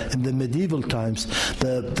that. In the medieval times,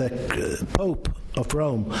 the Pope of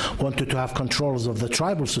Rome wanted to have controls of the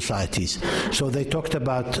tribal societies. So they talked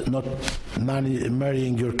about not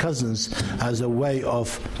marrying your cousins as a way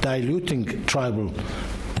of diluting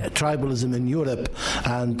tribalism in Europe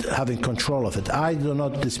and having control of it. I do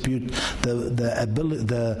not dispute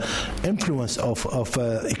the influence of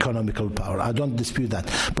economical power. I don't dispute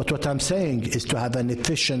that. But what I'm saying is to have an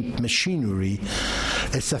efficient machinery,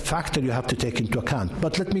 it's a factor you have to take into account.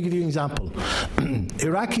 But let me give you an example.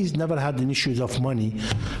 Iraqis never had an issue of money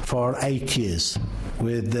for 8 years.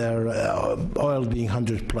 with their oil being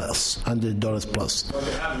 $100 plus. Well,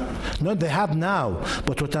 they have now. No, they have now.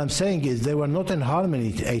 But what I'm saying is they were not in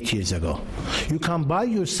harmony 8 years ago. You can buy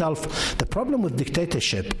yourself. The problem with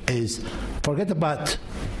dictatorship is, forget about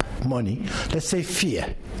money. Let's say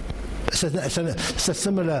fear. It's a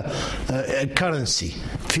similar currency,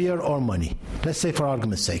 fear or money. Let's say, for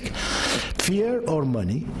argument's sake, fear or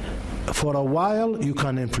money, for a while you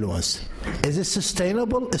can influence. Is it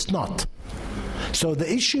sustainable? It's not. So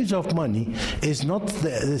the issues of money is not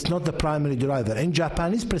the primary driver. In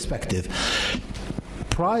Japanese perspective,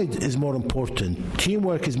 pride is more important.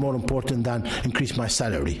 Teamwork is more important than increase my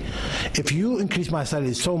salary. If you increase my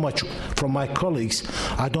salary so much from my colleagues,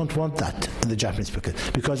 I don't want that in the Japanese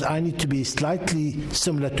perspective, because I need to be slightly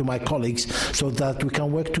similar to my colleagues so that we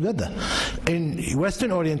can work together. In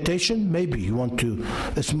Western orientation, maybe you want to.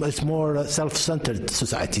 It's more self-centered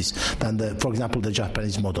societies than for example, the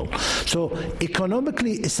Japanese model. So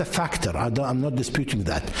economically, it's a factor. I'm not disputing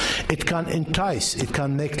that. It can entice. It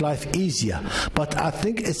can make life easier. But I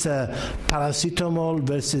think it's a paracetamol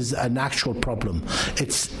versus an actual problem.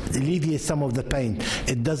 It alleviates some of the pain.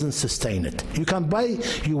 It doesn't sustain it. You can buy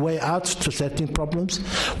your way out to certain problems.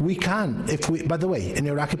 We can, by the way, in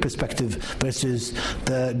Iraqi perspective versus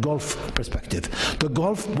the Gulf perspective. The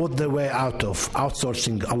Gulf bought their way out of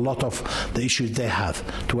outsourcing a lot of the issues they have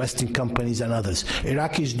to Western companies and others.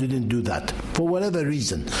 Iraqis didn't do that for whatever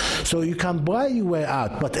reason. So you can buy your way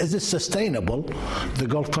out, but is it sustainable? The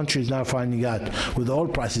Gulf countries now finding out with oil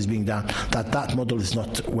prices being down that model is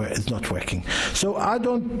not working. So I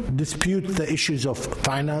don't dispute the issues of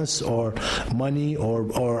finance or money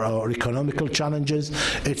or economical challenges.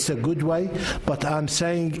 It's a good way, but I'm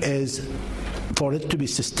saying is, for it to be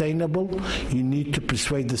sustainable, you need to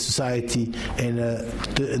persuade the society in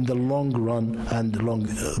the long run and the long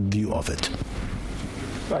view of it.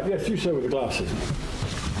 Right, yes, you sir with the glasses.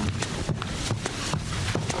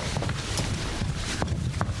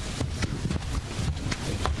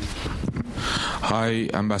 Hi,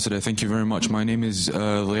 Ambassador. Thank you very much. My name is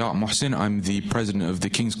Liat Mohsin. I'm the president of the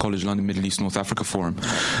King's College London Middle East North Africa Forum.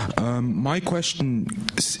 My question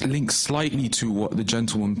links slightly to what the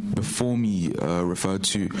gentleman before me referred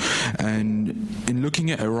to. And in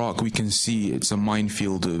looking at Iraq, we can see it's a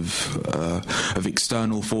minefield of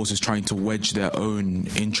external forces trying to wedge their own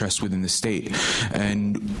interests within the state.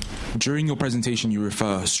 And during your presentation, you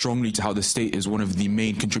refer strongly to how the state is one of the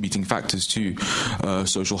main contributing factors to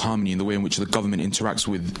social harmony in the way in which the government interacts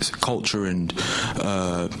with culture and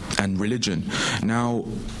religion. Now,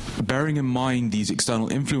 bearing in mind these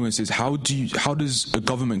external influences, how does a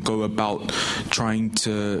government go about trying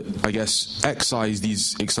to, I guess, excise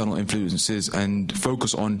these external influences and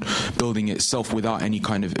focus on building itself without any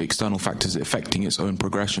kind of external factors affecting its own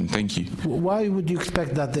progression? Thank you. Why would you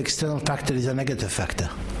expect that the external factor is a negative factor?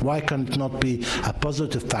 Why can it not be a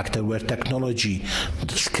positive factor where technology,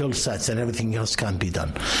 skill sets, and everything else can be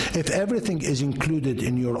done? If everything is included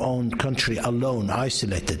in your own country alone,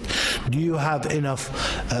 isolated, do you have enough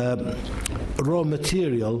raw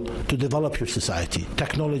material to develop your society,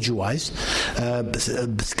 technology-wise,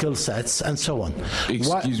 skill sets, and so on?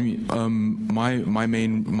 Excuse me. My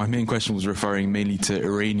main question was referring mainly to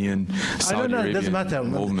Iranian, Saudi Arabian it doesn't matter.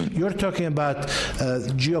 involvement. You're talking about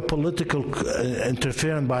geopolitical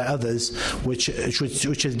interference by others, which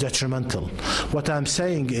is detrimental. What I'm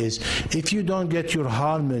saying is, if you don't get your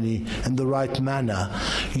harmony in the right manner,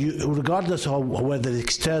 regardless of whether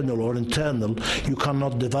external or internal, you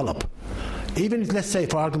cannot develop. Even if, let's say,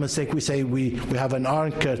 for argument's sake, we say we have an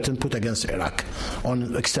iron curtain put against Iraq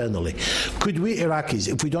externally. Could we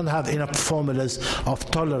Iraqis, if we don't have enough formulas of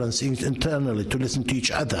tolerance internally to listen to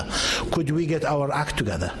each other, could we get our act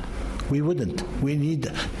together? We wouldn't. We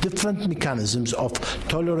need different mechanisms of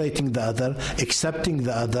tolerating the other, accepting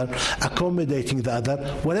the other, accommodating the other,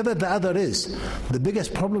 whatever the other is. The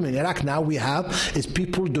biggest problem in Iraq now we have is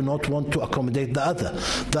people do not want to accommodate the other.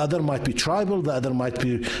 The other might be tribal, the other might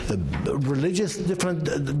be religious, different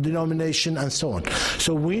denomination, and so on.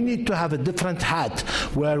 So we need to have a different hat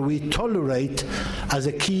where we tolerate as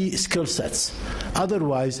a key skill sets.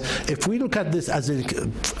 Otherwise, if we look at this as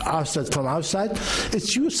from outside,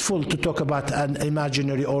 it's useful to talk about an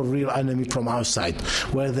imaginary or real enemy from outside,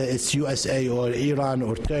 whether it's USA or Iran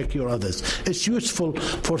or Turkey or others. It's useful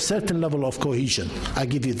for a certain level of cohesion. I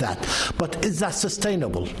give you that. But is that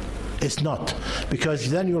sustainable? It's not, because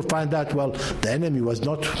then you'll find out, well, the enemy was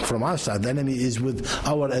not from outside. The enemy is with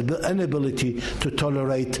our inability to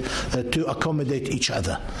tolerate, to accommodate each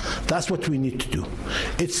other. That's what we need to do.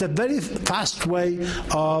 It's a very fast way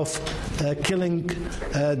of killing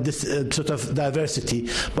this sort of diversity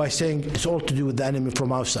by saying it's all to do with the enemy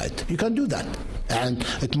from outside. You can do that. And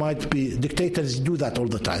it might be, dictators do that all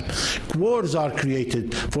the time. Wars are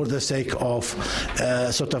created for the sake of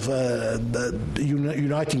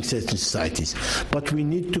uniting certain societies. But we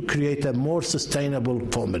need to create a more sustainable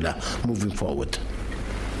formula moving forward.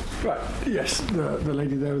 Right, yes, the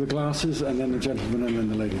lady there with the glasses, and then the gentleman, and then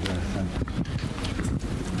the lady there.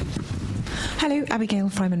 Hello, Abigail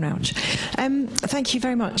Fryman-Rauch. Thank you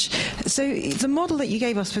very much. So the model that you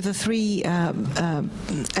gave us with the three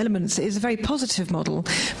elements is a very positive model,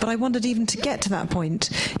 but I wondered, even to get to that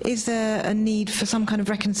point, is there a need for some kind of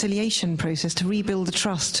reconciliation process to rebuild the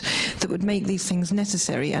trust that would make these things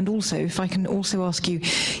necessary? And also, if I can also ask you,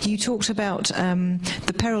 you talked about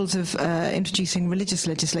the perils of introducing religious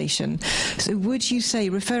legislation. So would you say,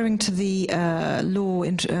 referring to the law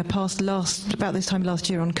passed about this time last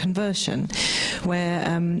year on conversion, where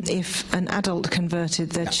if an adult converted,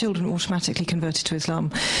 their children automatically converted to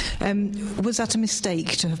Islam, was that a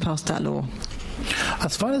mistake to have passed that law?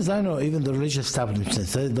 As far as I know, even the religious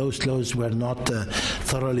establishments, those laws were not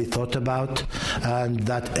thoroughly thought about, and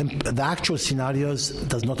that the actual scenarios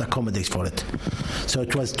does not accommodate for it. So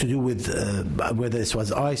it was to do with whether this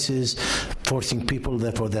was ISIS forcing people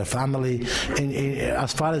there for their family.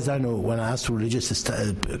 As far as I know, when I asked religious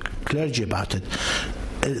clergy about it,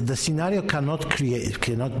 the scenario cannot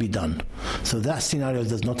be done. So that scenario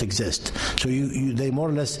does not exist. So they more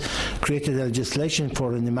or less created a legislation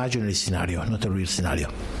for an imaginary scenario, not a real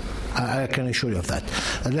scenario. I can assure you of that.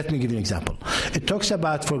 And let me give you an example. It talks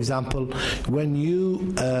about, for example, when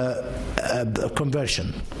you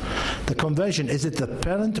conversion. The conversion, is it the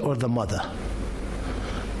parent or the mother?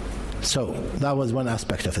 So that was one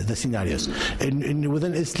aspect of it, the scenarios.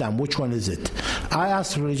 Within Islam, which one is it? I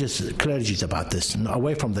asked religious clergies about this,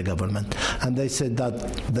 away from the government, and they said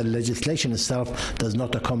that the legislation itself does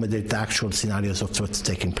not accommodate the actual scenarios of what's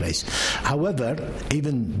taking place. However,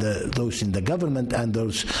 even those in the government and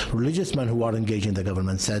those religious men who are engaged in the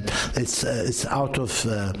government said it's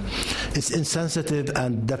insensitive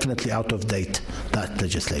and definitely out of date, that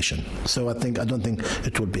legislation. So I don't think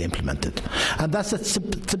it will be implemented. And that's a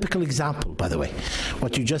typical example, by the way.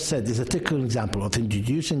 What you just said is a typical example of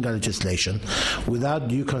introducing a legislation without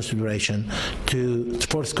due consideration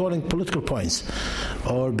for scoring political points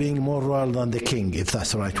or being more royal than the king, if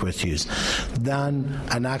that's the right word to use, than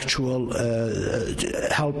an actual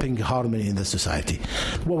helping harmony in the society.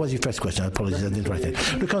 What was your first question? I apologize, I didn't write it.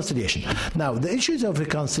 Reconciliation. Now, the issues of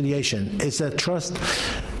reconciliation is that trust.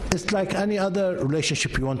 It's like any other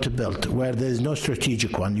relationship you want to build, where there is no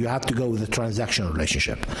strategic one. You have to go with a transactional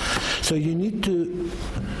relationship. So you need to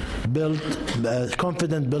build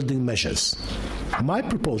confident building measures. My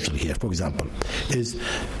proposal here, for example, is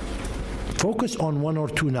focus on one or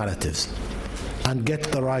two narratives and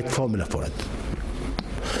get the right formula for it.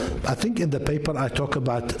 I think in the paper I talk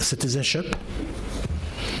about citizenship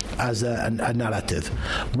as a narrative.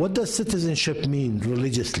 What does citizenship mean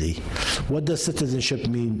religiously? What does citizenship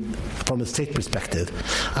mean from a state perspective?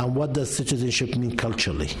 And what does citizenship mean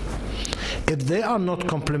culturally? If they are not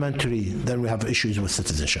complementary, then we have issues with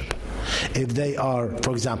citizenship. If they are,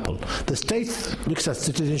 for example, the state looks at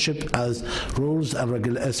citizenship as rules and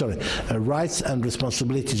rights and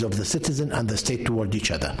responsibilities of the citizen and the state toward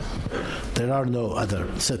each other. There are no other.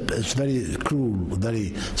 It's very cruel,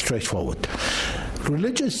 very straightforward.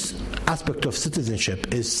 Religious aspect of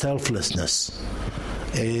citizenship is selflessness.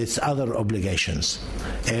 It's other obligations.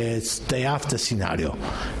 It's day after scenario.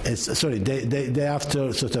 It's day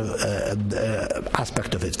after sort of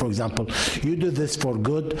aspect of it. For example, you do this for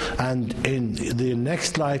good, and in the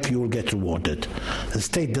next life you will get rewarded. The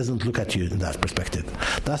state doesn't look at you in that perspective.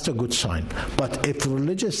 That's a good sign. But if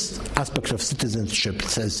religious aspect of citizenship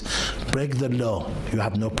says break the law, you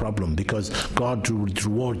have no problem because God will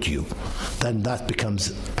reward you, then that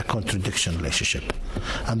becomes a contradiction relationship.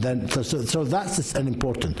 And then so that's an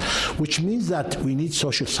important, which means that we need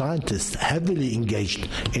social scientists heavily engaged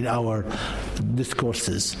in our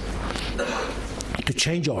discourses to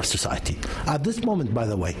change our society. At this moment, by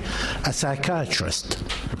the way, a psychiatrist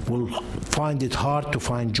will find it hard to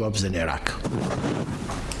find jobs in Iraq.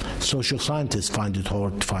 Social scientists find it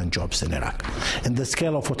hard to find jobs in Iraq. In the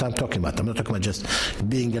scale of what I'm talking about, I'm not talking about just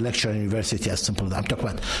being a lecturer in university as simple as that. I'm talking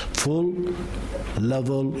about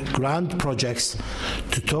full-level, grand projects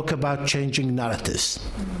to talk about changing narratives,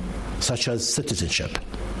 such as citizenship.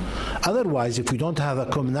 Otherwise, if we don't have a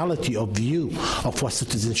commonality of view of what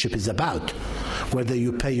citizenship is about, whether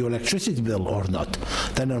you pay your electricity bill or not,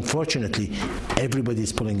 then unfortunately everybody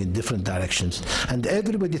is pulling in different directions, and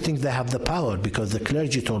everybody thinks they have the power because the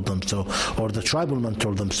clergy told them so, or the tribal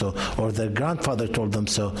told them so, or their grandfather told them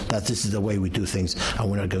so, that this is the way we do things and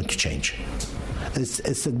we're not going to change.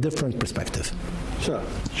 It's a different perspective. Sure.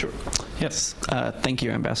 Yes. Thank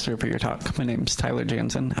you, Ambassador, for your talk. My name is Tyler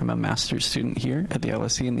Jansen. I'm a master's student here at the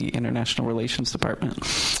LSE in the International Relations Department.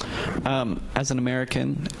 As an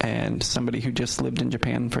American and somebody who just lived in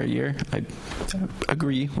Japan for a year, I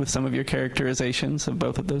agree with some of your characterizations of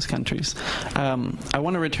both of those countries. I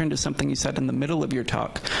want to return to something you said in the middle of your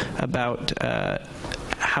talk about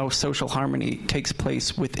how social harmony takes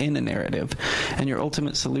place within a narrative, and your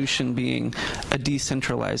ultimate solution being a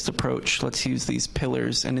decentralized approach. Let's use these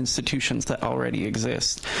pillars and institutions that already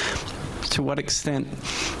exist. To what extent,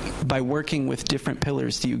 by working with different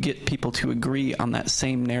pillars, do you get people to agree on that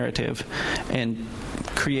same narrative and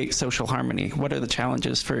create social harmony? What are the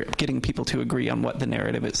challenges for getting people to agree on what the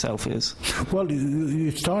narrative itself is? Well,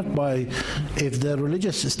 you start by, if the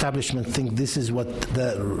religious establishment think this is what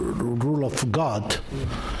the rule of God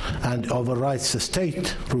and overrides the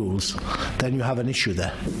state rules, then you have an issue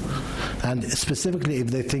there. And specifically if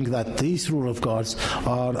they think that these rule of gods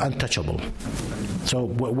are untouchable. So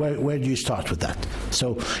where do you start with that?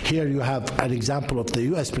 So here you have an example of the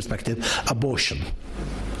U.S. perspective, abortion.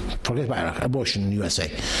 Forget about Iraq, abortion in the USA.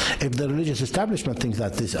 If the religious establishment thinks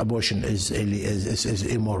that this abortion is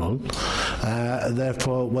immoral,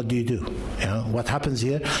 therefore, what do? You know, what happens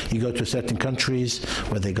here? You go to certain countries,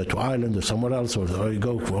 where they go to Ireland or somewhere else, or you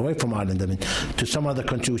go away from Ireland, to some other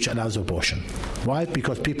country which allows abortion. Why?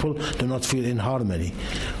 Because people do not feel in harmony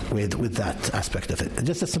with that aspect of it.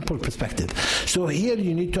 Just a simple perspective. So here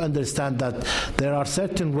you need to understand that there are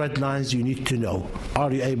certain red lines you need to know.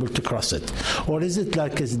 Are you able to cross it? Or is it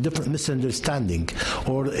like a different misunderstanding?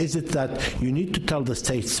 Or is it that you need to tell the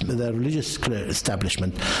states, the religious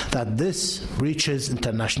establishment, that this breaches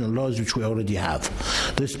international laws which we already have?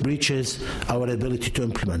 This breaches our ability to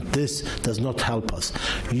implement. This does not help us.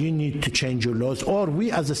 You need to change your laws, or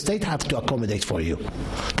we as a state have to accommodate for you.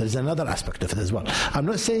 There's another aspect of it as well. I'm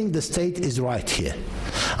not saying the state is right here.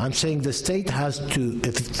 I'm saying the state has to,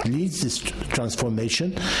 if it leads this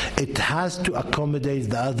transformation, it has to accommodate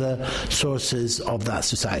the other sources of that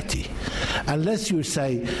society. Unless you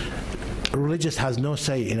say religious has no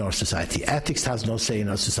say in our society, ethics has no say in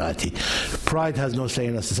our society, pride has no say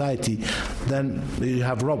in our society, then you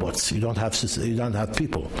have robots. You don't have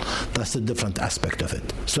people. That's a different aspect of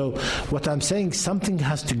it. So what I'm saying, something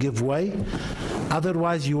has to give way,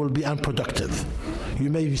 otherwise you will be unproductive. You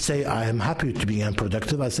may say, I am happy to be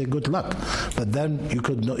unproductive. I say, good luck. But then you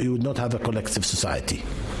would not have a collective society.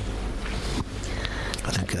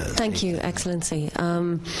 Thank you, Excellency.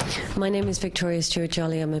 My name is Victoria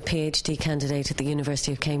Stewart-Jolly. I'm a PhD candidate at the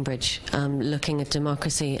University of Cambridge, looking at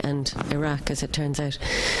democracy and Iraq, as it turns out.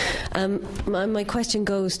 My question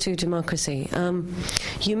goes to democracy.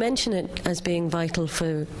 You mention it as being vital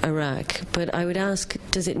for Iraq, but I would ask,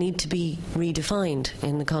 does it need to be redefined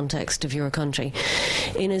in the context of your country?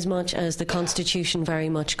 Inasmuch as the Constitution very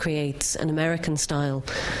much creates an American-style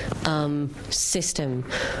system,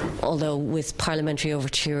 although with parliamentary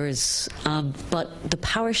overtures, but the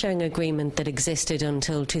power-sharing agreement that existed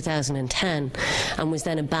until 2010 and was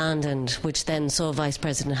then abandoned, which then saw Vice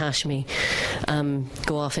President Hashmi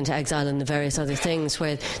go off into exile and the various other things,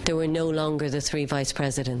 where there were no longer the three vice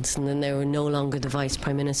presidents and then there were no longer the vice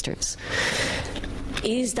prime ministers.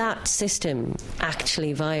 Is that system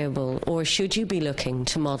actually viable, or should you be looking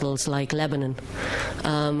to models like Lebanon,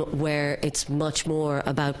 where it's much more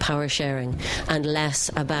about power sharing and less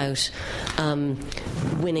about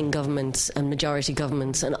winning governments and majority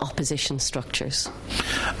governments and opposition structures?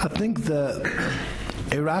 I think the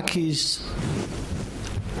Iraqis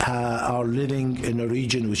are living in a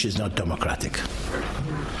region which is not democratic.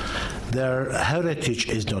 Their heritage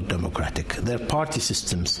is not democratic. Their party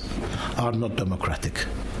systems are not democratic.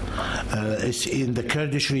 In the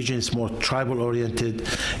Kurdish region, it's more tribal-oriented.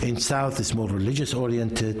 In South, it's more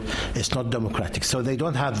religious-oriented. It's not democratic. So they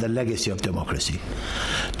don't have the legacy of democracy.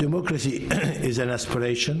 Democracy is an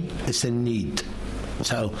aspiration. It's a need.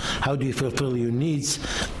 So how do you fulfill your needs?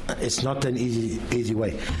 It's not an easy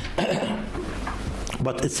way.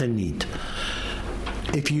 But it's a need.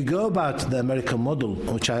 If you go about the American model,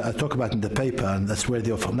 which I talk about in the paper, and that's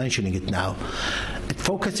worthy of mentioning it now, it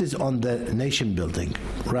focuses on the nation building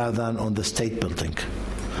rather than on the state building.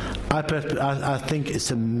 I think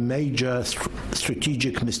it's a major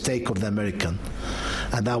strategic mistake of the American,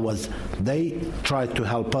 and that was they tried to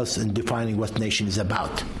help us in defining what nation is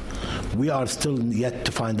about. We are still yet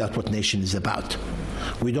to find out what nation is about.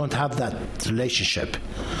 We don't have that relationship.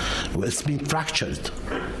 It's been fractured.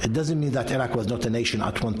 It doesn't mean that Iraq was not a nation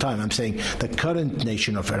at one time. I'm saying the current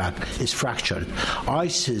nation of Iraq is fractured.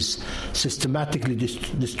 ISIS systematically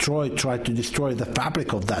tried to destroy the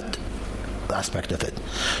fabric of that aspect of it.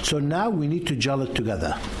 So now we need to gel it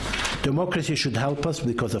together. Democracy should help us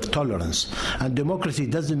because of tolerance. And democracy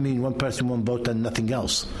doesn't mean one person, one vote, and nothing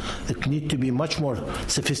else. It needs to be a much more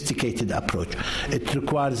sophisticated approach. It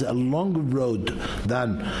requires a longer road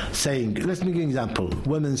than saying, let's make an example,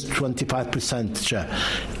 women's 25% share.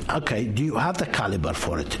 Okay, do you have the caliber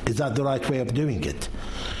for it? Is that the right way of doing it?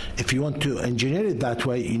 If you want to engineer it that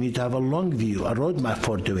way, you need to have a long view, a roadmap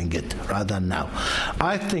for doing it, rather than now.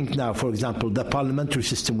 I think now, for example, the parliamentary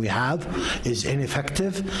system we have is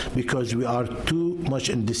ineffective because we are too much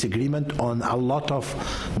in disagreement on a lot of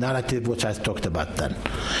narrative, which I talked about then.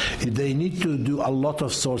 They need to do a lot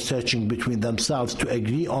of soul searching between themselves to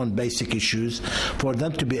agree on basic issues for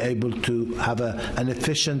them to be able to have an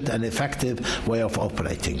efficient and effective way of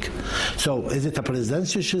operating. So is it a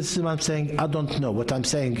presidential system I'm saying? I don't know. What I'm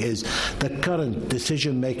saying is the current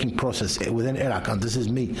decision-making process within Iraq, and this is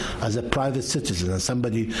me as a private citizen and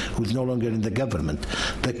somebody who's no longer in the government,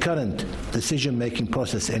 the current decision-making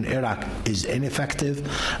process in Iraq is ineffective,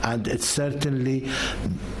 and it certainly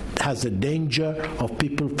has a danger of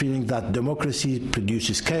people feeling that democracy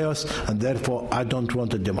produces chaos, and therefore I don't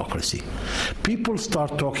want a democracy. People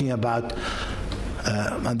start talking about,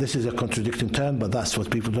 and this is a contradicting term, but that's what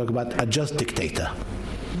people talk about, a just dictator.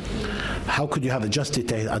 How could you have a just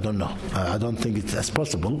dictator? I don't know. I don't think it's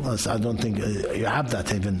possible. I don't think you have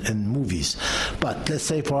that even in movies. But let's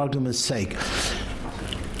say, for argument's sake,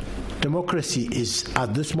 democracy is,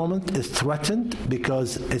 at this moment, is threatened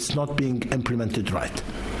because it's not being implemented right.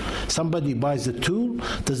 Somebody buys a tool,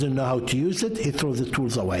 doesn't know how to use it, he throws the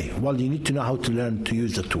tools away. Well, you need to know how to learn to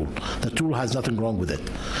use the tool. The tool has nothing wrong with it.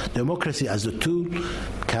 Democracy as a tool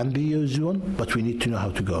can be used one, but we need to know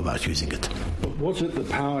how to go about using it. But was it the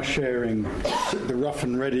power sharing, the rough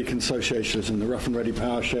and ready consociationism, the rough and ready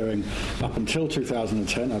power sharing up until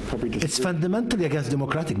 2010? I'd probably disagree. It's fundamentally against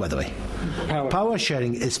democratic, by the way. Power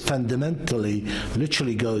sharing is fundamentally,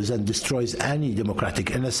 literally goes and destroys any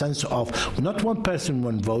democratic in a sense of not one person,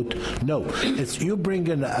 one vote. No, it's you bring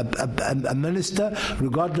in a minister,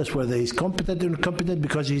 regardless whether he's competent or incompetent,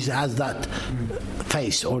 because he has that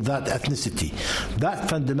face or that ethnicity. That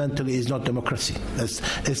fundamentally is not democracy.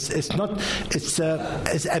 It's not.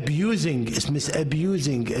 It's abusing. It's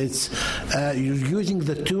misabusing. It's you're using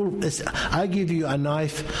the tool. I give you a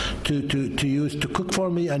knife to use to cook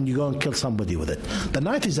for me, and you go and kill somebody with it. The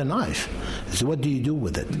knife is a knife. So what do you do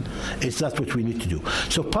with it? It's that's what we need to do.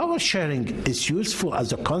 So power sharing is useful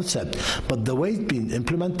as a concept, but the way it's been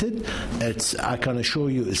implemented, I can assure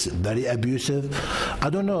you, it's very abusive. I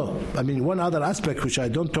don't know. I mean, one other aspect which I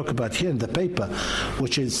don't talk about here in the paper,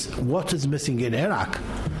 which is what is missing in Iraq.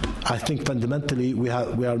 I think fundamentally we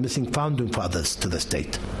are missing founding fathers to the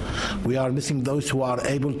state. We are missing those who are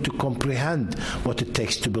able to comprehend what it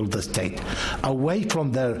takes to build the state, away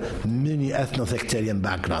from their mini ethno-sectarian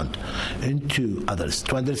background into others.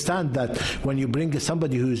 To understand that when you bring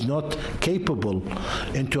somebody who is not capable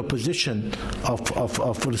into a position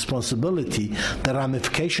of responsibility, the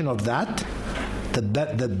ramification of that,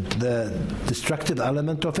 the destructive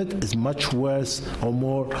element of it is much worse or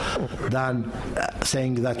more than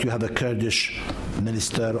saying that you have a Kurdish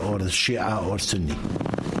minister or a Shia or Sunni.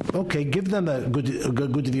 Okay, give them a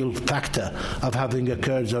good deal factor of having a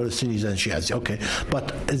Kurds or a Sunnis and Shias. Okay,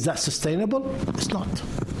 but is that sustainable? It's not.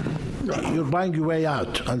 You're buying your way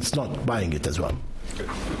out, and it's not buying it as well.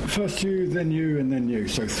 First you, and then you.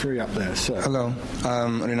 So three up there, sir. Hello.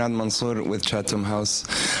 Rinad Mansour with Chatham House.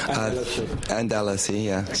 And LSE,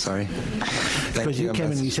 yeah, sorry. Because you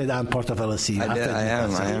came and you said, I'm part of LSE. I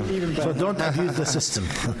am. So don't abuse the system.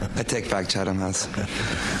 I take back Chatham House.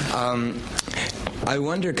 I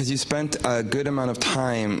wonder, because you spent a good amount of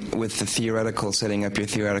time with the theoretical, setting up your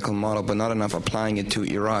theoretical model, but not enough applying it to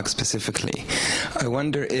Iraq specifically. I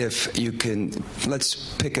wonder if you can,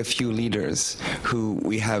 let's pick a few leaders who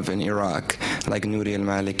we have in Iraq, like Nouri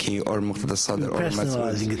al-Maliki or Muqtada Sadr or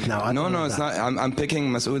Masoud. It now. No, it's not. I'm picking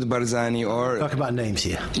Masoud Barzani or... Talk about names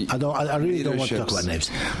here. I really don't want to talk about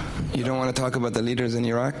names. You don't want to talk about the leaders in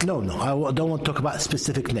Iraq? No, I don't want to talk about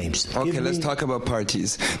specific names. Okay, let's talk about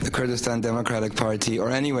parties. The Kurdistan Democratic Party, or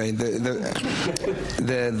anyway, the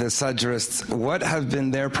Sadrists. What have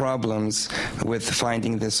been their problems with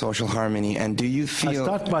finding this social harmony? And do you feel... I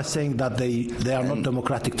start by saying that they are not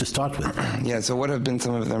democratic to start with. Yeah, so what have been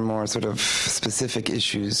some of their more sort of specific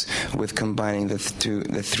issues with combining the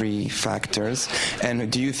three factors? And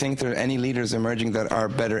do you think there are any leaders emerging that are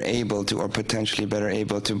better able to, or potentially better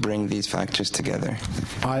able to, bring these factors together?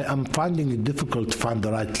 I am finding it difficult to find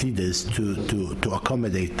the right leaders to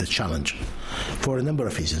accommodate the challenge for a number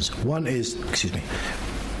of reasons. One is,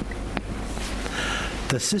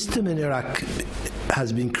 the system in Iraq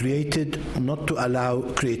has been created not to allow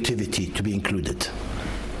creativity to be included.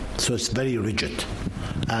 So it's very rigid.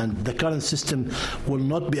 And the current system will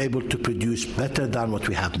not be able to produce better than what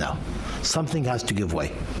we have now. Something has to give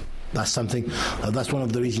way. That's one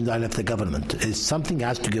of the reasons I left the government, is something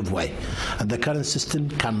has to give way. And the current system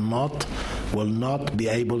will not be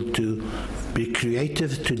able to be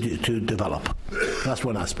creative to develop. That's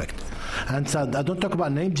one aspect. And so I don't talk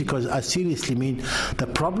about names because I seriously mean the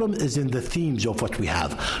problem is in the themes of what we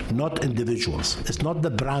have, not individuals. It's not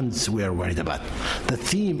the brands we're worried about. The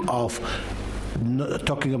theme of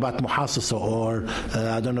talking about muhassasa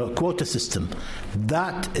or quota system,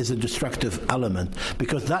 that is a destructive element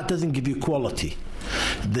because that doesn't give you quality.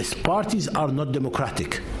 These parties are not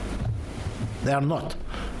democratic. They are not.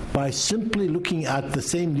 By simply looking at the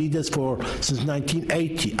same leaders since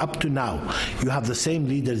 1980 up to now, you have the same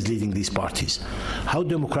leaders leading these parties. How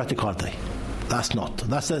democratic are they? That's not.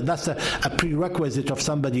 That's a prerequisite of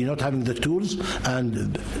somebody not having the tools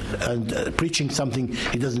and preaching something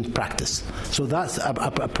he doesn't practice. So that's a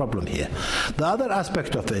problem here. The other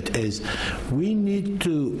aspect of it is we need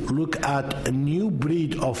to look at a new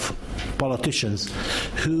breed of politicians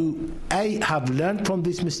who A, have learned from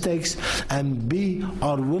these mistakes, and B,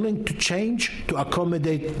 are willing to change to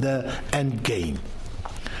accommodate the end game.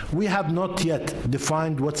 We have not yet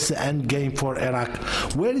defined what's the end game for Iraq.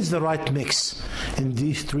 Where is the right mix in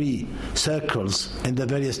these three circles in the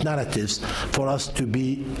various narratives for us to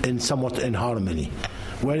be somewhat in harmony?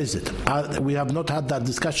 Where is it? We have not had that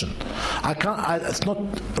discussion. It's not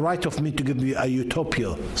right of me to give you a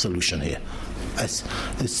utopia solution here. It's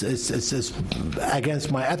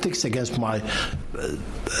against my ethics, against my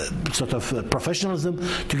sort of professionalism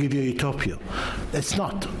to give you a utopia. It's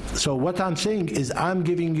not. So what I'm saying is I'm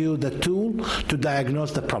giving you the tool to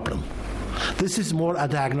diagnose the problem. This is more a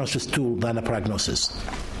diagnosis tool than a prognosis.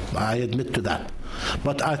 I admit to that.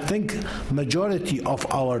 But I think majority of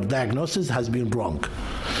our diagnosis has been wrong.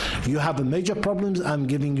 You have major problems, I'm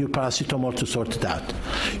giving you paracetamol to sort it out.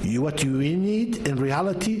 What you need in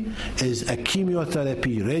reality is a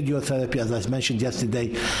chemotherapy, radiotherapy, as I mentioned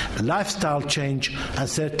yesterday, lifestyle change, and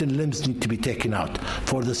certain limbs need to be taken out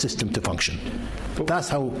for the system to function. That's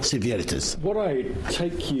how severe it is. What I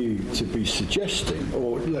take you to be suggesting,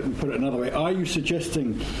 or let me put it another way, are you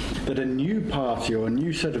suggesting that a new party or a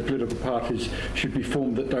new set of political parties should be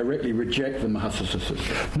formed that directly reject the muhassasa system?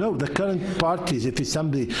 No, the current parties, if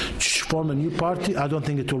somebody form a new party, I don't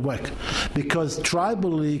think it will work. Because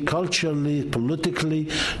tribally, culturally, politically,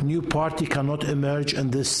 new party cannot emerge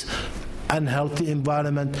in this unhealthy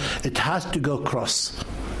environment. It has to go cross.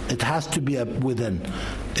 It has to be within.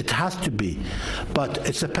 It has to be. But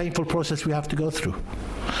it's a painful process we have to go through.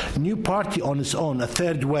 New party on its own, a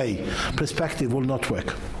third way perspective will not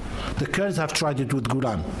work. The Kurds have tried it with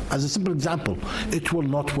Gulen. As a simple example, it will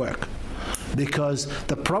not work. Because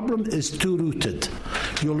the problem is too rooted.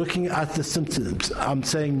 You're looking at the symptoms. I'm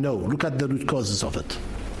saying no. Look at the root causes of it.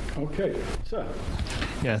 Okay, sir.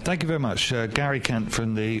 Yeah, thank you very much. Gary Kent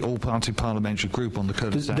from the All-Party Parliamentary Group on the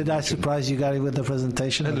Kurdistan. Did I surprise you, Gary, with the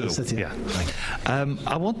presentation? A little, yeah.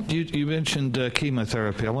 I want you mentioned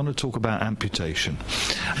chemotherapy. I want to talk about amputation.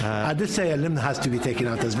 I did say a limb has to be taken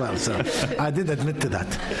out as well, so I did admit to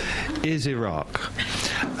that. Is Iraq.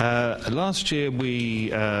 Last year,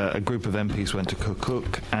 a group of MPs went to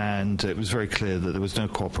Kirkuk, and it was very clear that there was no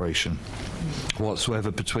cooperation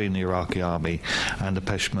whatsoever between the Iraqi army and the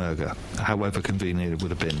Peshmerga, however convenient it would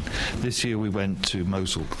have been. This year we went to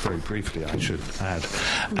Mosul, very briefly I should add,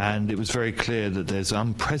 and it was very clear that there's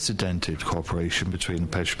unprecedented cooperation between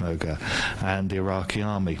the Peshmerga and the Iraqi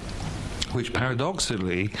army, which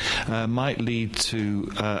paradoxically might lead to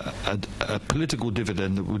a political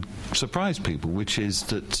dividend that would surprise people, which is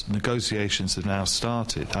that negotiations have now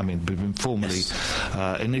started. I mean, been formally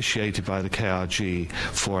initiated by the KRG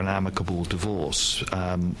for an amicable divorce,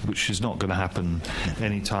 which is not going to happen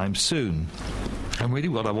anytime soon. And really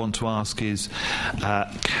what I want to ask is,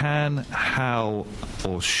 how,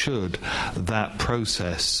 or should that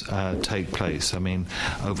process take place? I mean,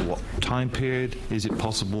 over what time period? Is it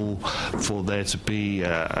possible for there to be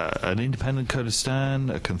an independent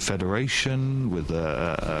Kurdistan, a confederation with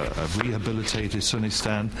a rehabilitated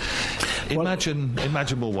Sunnistan?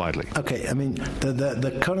 Imagine more widely. Okay, I mean,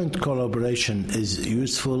 the current collaboration is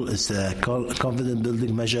useful. It's confidence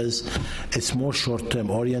building measures. It's more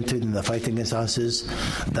short-term oriented in the fight against ISIS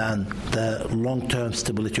than the long-term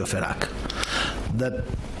stability of Iraq. The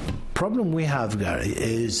problem we have, Gary,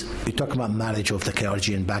 is you talk about marriage of the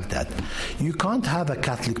KRG in Baghdad. You can't have a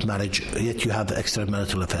Catholic marriage, yet you have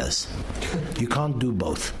extramarital affairs. You can't do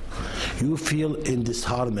both. You feel in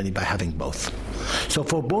disharmony by having both. So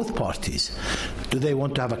for both parties, Do they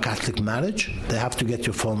want to have a Catholic marriage? They have to get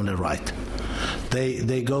your formula right.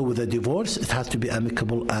 They go with a divorce, it has to be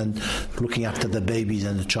amicable and looking after the babies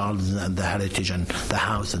and the child and the heritage and the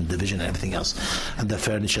house and division and everything else and the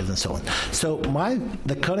furniture and so on. So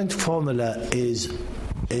the current formula is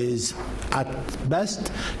at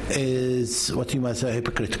best is what you might say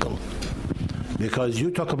hypocritical. Because you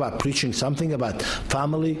talk about preaching something about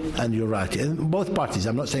family, and you're right. In both parties,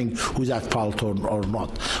 I'm not saying who's at fault or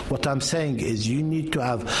not. What I'm saying is you need to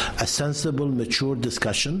have a sensible, mature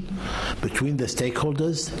discussion between the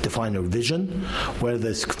stakeholders, define a vision, where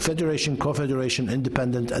there's federation, confederation,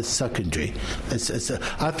 independent as secondary.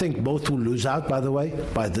 I think both will lose out, by the way,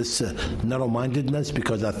 by this narrow-mindedness,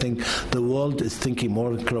 because I think the world is thinking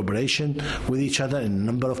more in collaboration with each other in a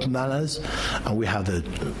number of manners, and we have a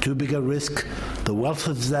too big a risk. The wealth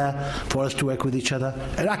is there for us to work with each other.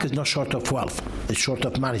 Iraq is not short of wealth. It's short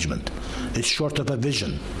of management. It's short of a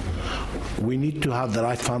vision. We need to have the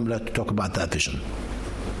right formula to talk about that vision.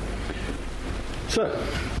 Sir.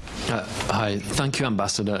 Hi, thank you,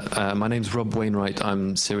 Ambassador. My name's Rob Wainwright.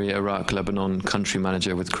 I'm Syria, Iraq, Lebanon country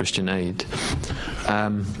manager with Christian Aid.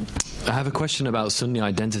 I have a question about Sunni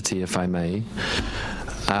identity, if I may.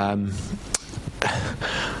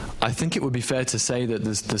 I think it would be fair to say that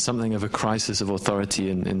there's something of a crisis of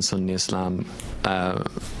authority in Sunni Islam,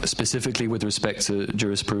 specifically with respect to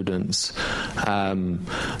jurisprudence.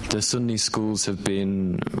 The Sunni schools have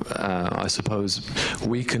been, I suppose,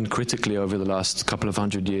 weakened critically over the last couple of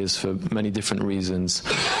hundred years for many different reasons.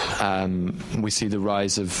 We see the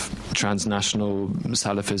rise of transnational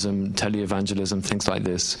Salafism, tele-evangelism, things like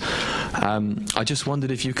this. I just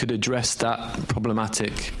wondered if you could address that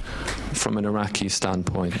problematic from an Iraqi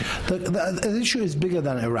standpoint. The issue is bigger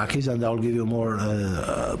than Iraqis, and I'll give you more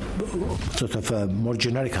more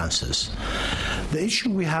generic answers. The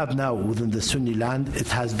issue we have now within the Sunni land, it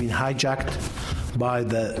has been hijacked by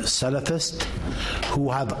the Salafists,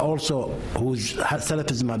 whose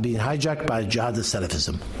Salafism have been hijacked by Jihadist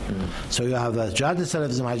Salafism. So you have Jihadist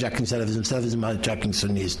Salafism hijacking Salafism, Salafism hijacking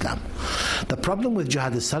Sunni Islam. The problem with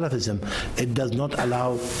Jihadist Salafism, it does not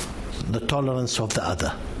allow the tolerance of the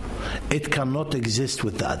other. It cannot exist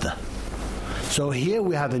with the other. So here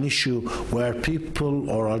we have an issue where people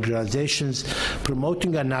or organizations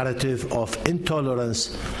promoting a narrative of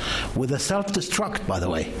intolerance with a self-destruct, by the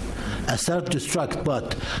way. A self-destruct,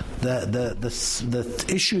 but the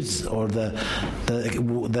issues or the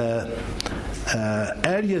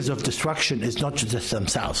areas of destruction is not just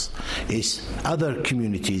themselves. It's other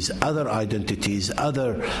communities, other identities,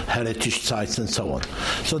 other heritage sites, and so on.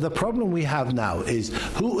 So the problem we have now is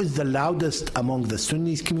who is the loudest among the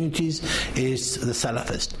Sunni communities is the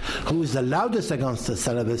Salafist. Who is the loudest against the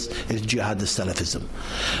Salafist is Jihadist Salafism.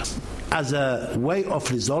 As a way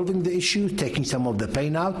of resolving the issue, taking some of the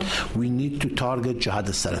pain out, we need to target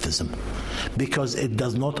Jihadist Salafism because it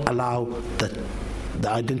does not allow the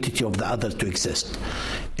identity of the other to exist.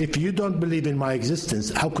 If you don't believe in my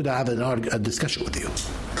existence, how could I have a discussion with you?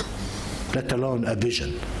 Let alone a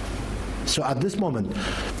vision. So at this moment,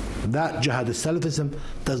 that Jihadist Salafism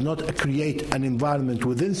does not create an environment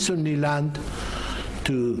within Sunni land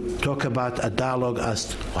to talk about a dialogue as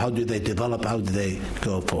to how do they develop, how do they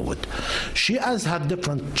go forward. Shias had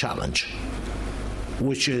different challenge,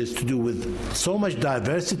 which is to do with so much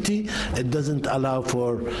diversity, it doesn't allow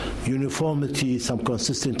for uniformity, some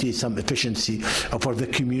consistency, some efficiency for the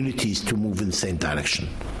communities to move in the same direction.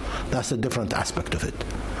 That's a different aspect of it.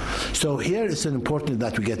 So here it's important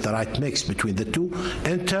that we get the right mix between the two,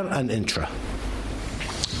 inter and intra.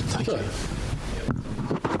 Thank you.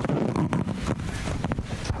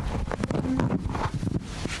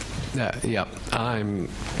 I'm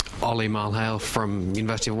Ollie Marlhale from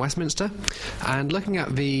University of Westminster, and looking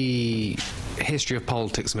at the history of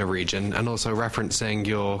politics in the region and also referencing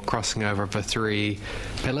your crossing over of the three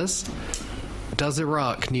pillars, does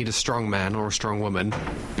Iraq need a strong man or a strong woman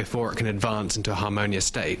before it can advance into a harmonious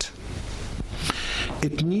state?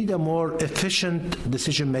 It needs a more efficient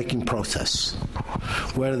decision-making process,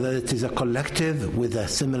 whether it is a collective with a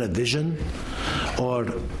similar vision or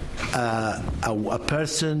a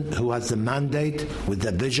person who has a mandate with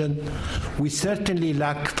a vision. We certainly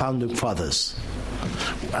lack founding fathers,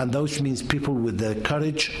 and those means people with the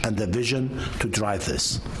courage and the vision to drive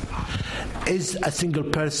this. Is a single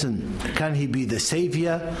person, can he be the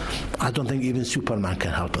savior? I don't think even Superman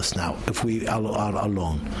can help us now if we are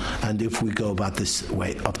alone and if we go about this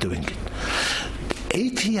way of doing it.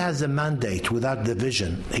 If he has a mandate without the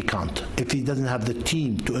vision, he can't. If he doesn't have the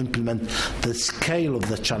team to implement the scale of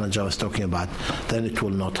the challenge I was talking about, then it will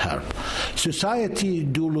not help. Society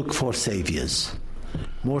do look for saviors.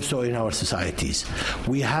 more so in our societies.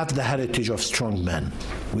 We have the heritage of strong men.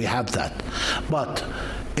 We have that. But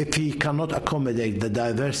if he cannot accommodate the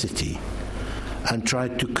diversity and try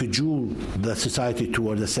to cajole the society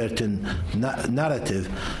toward a certain narrative,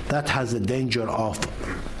 that has a danger of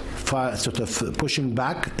sort of pushing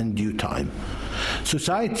back in due time.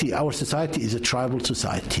 Our society is a tribal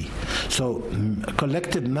society, so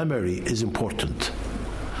collective memory is important.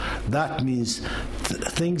 That means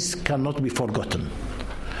things cannot be forgotten.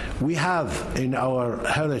 We have in our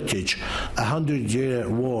heritage 100-year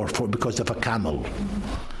war because of a camel.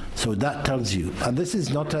 So that tells you, and this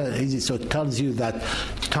is not easy, so it tells you that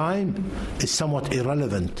time is somewhat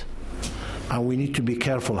irrelevant, and we need to be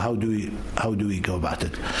careful how do we go about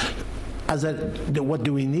it. What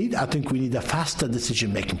do we need? I think we need a faster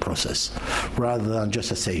decision-making process rather than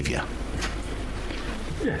just a savior.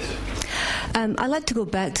 Yes. I'd like to go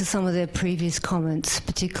back to some of the previous comments,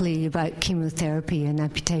 particularly about chemotherapy and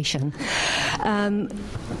amputation. And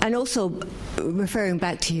also referring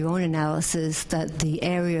back to your own analysis that the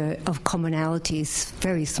area of commonality is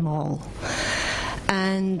very small.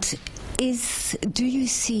 And do you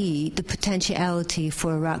see the potentiality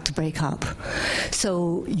for Iraq to break up?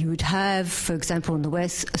 So you would have, for example, in the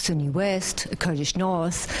West, a Sunni West, a Kurdish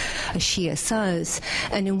North, a Shia South,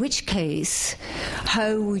 and in which case,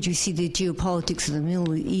 how would you see the geopolitics of the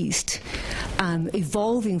Middle East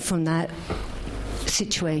evolving from that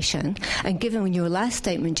situation? And given your last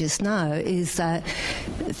statement just now is that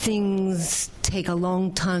things take a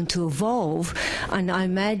long time to evolve, and I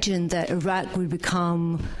imagine that Iraq would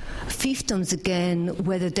become fiefdoms again,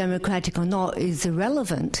 whether democratic or not, is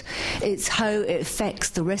irrelevant. It's how it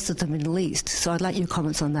affects the rest of the Middle East. So I'd like your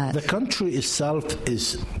comments on that. The country itself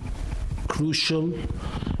is crucial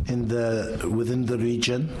within the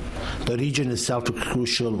region. The region itself is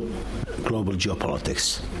crucial global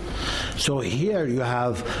geopolitics. So here you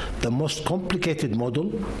have the most complicated model,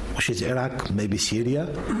 which is Iraq, maybe Syria,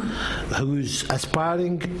 who's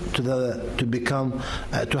aspiring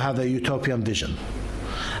to have a utopian vision.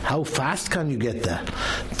 How fast can you get there?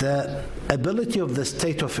 The ability of the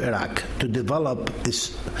state of Iraq to develop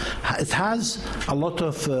it has a lot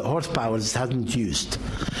of horsepower it hasn't used.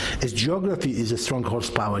 Its geography is a strong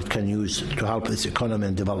horsepower it can use to help its economy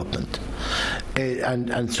and development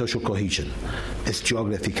and social cohesion. Its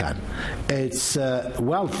geography can. Its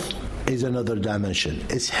wealth is another dimension.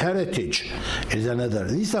 Its heritage is another.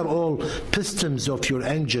 These are all pistons of your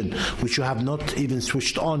engine which you have not even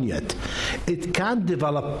switched on yet. It can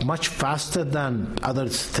develop much faster than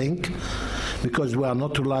others think because we are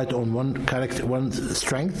not relied on one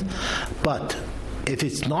strength. But if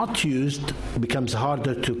it's not used, it becomes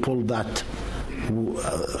harder to pull that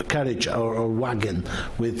carriage or wagon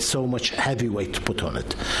with so much heavyweight put on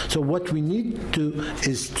it. So what we need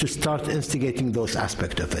is to start instigating those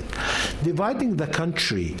aspects of it. Dividing the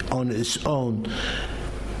country on its own,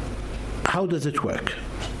 how does it work?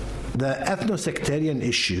 The ethno-sectarian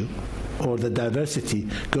issue or the diversity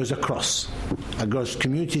goes across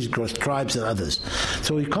communities, across tribes and others.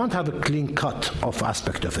 So you can't have a clean cut of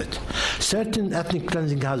aspect of it. Certain ethnic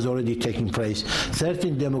cleansing has already taken place.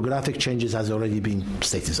 Certain demographic changes has already been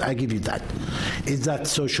stated. I give you that. Is that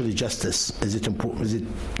socially justice? Is it important?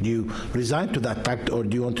 Do you resign to that fact, or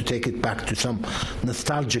do you want to take it back to some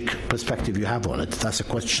nostalgic perspective you have on it? That's a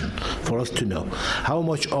question for us to know. How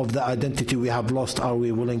much of the identity we have lost are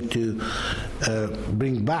we willing to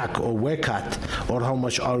bring back or work at, or how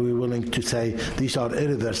much are we willing to say these are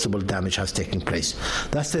irreversible damage has taken place?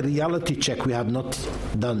 That's the reality check we have not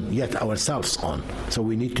done yet ourselves on. So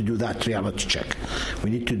we need to do that reality check. We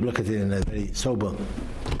need to look at it in a very sober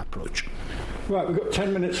approach. Right, we've got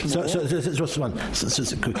 10 minutes more. So this is just one. So this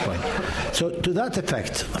is a quick point. So to that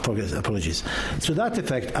effect, apologies. To that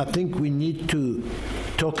effect, I think we need to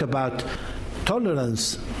talk about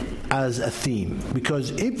tolerance as a theme,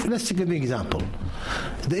 because let's give you an example.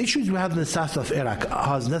 The issues we have in the south of Iraq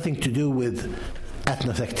has nothing to do with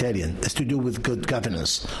ethno-sectarian. It's to do with good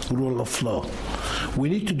governance, rule of law. We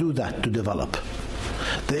need to do that to develop.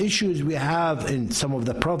 The issues we have in some of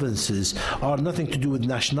the provinces are nothing to do with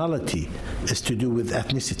nationality. It's to do with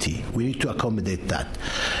ethnicity. We need to accommodate that.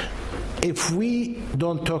 If we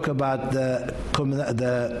don't talk about the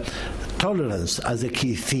tolerance as a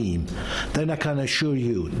key theme, then I can assure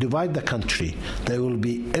you, divide the country, there will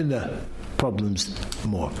be inner problems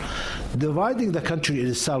more. Dividing the country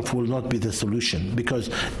itself will not be the solution, because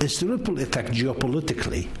its ripple effect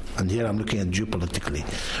geopolitically, and here I'm looking at geopolitically,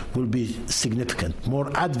 will be significant,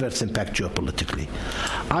 more adverse impact geopolitically.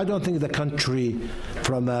 I don't think the country,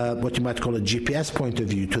 from what you might call a GPS point of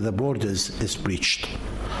view, to the borders is breached.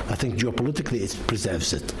 I think geopolitically it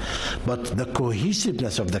preserves it. But the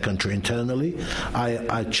cohesiveness of the country internally,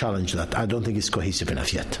 I challenge that. I don't think it's cohesive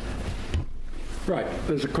enough yet. Right,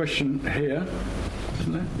 there's a question here,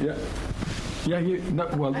 isn't there? Yeah. Yeah,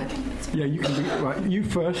 you can be, right, you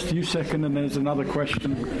first, you second, and there's another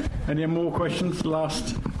question. Any more questions?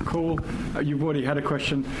 Last call. You've already had a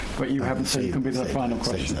question, but you haven't said you can be the final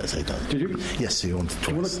question. Did you? Yes, you wanted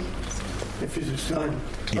twice. If it's time.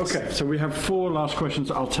 Yes. Okay, so we have 4 last questions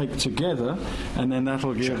I'll take together, and then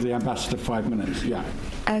that'll give the ambassador 5 minutes. Yeah.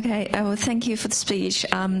 Okay, well, thank you for the speech.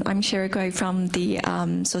 I'm Sherry Gray from the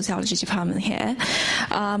Sociology Department here.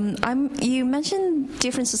 You mentioned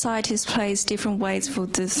different societies place different weights for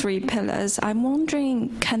the 3 pillars. I'm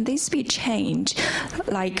wondering, can this be changed,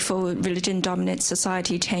 like for religion-dominant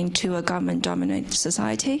society, change to a government-dominant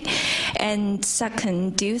society? And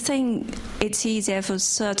second, do you think it's easier for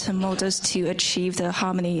certain models to achieve the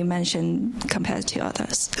harmony you mentioned compared to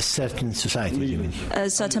others? Certain societies, you mean?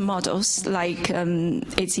 Certain models, like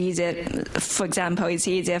it's easier, for example, it's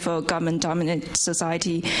easier for a government-dominant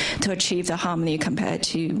society to achieve the harmony compared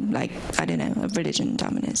to, like, I don't know, a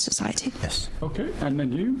religion-dominant society. Yes. Okay, and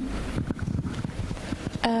then you?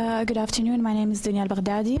 Good afternoon. My name is Dunya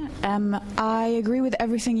Al-Baghdadi. I agree with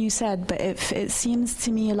everything you said, but it seems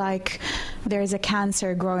to me like there's a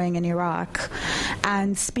cancer growing in Iraq.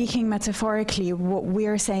 And speaking metaphorically, what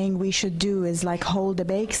we're saying we should do is like hold a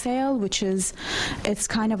bake sale, it's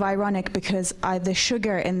kind of ironic because the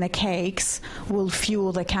sugar in the cakes will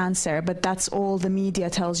fuel the cancer, but that's all the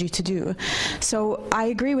media tells you to do. So I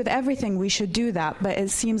agree with everything, we should do that, but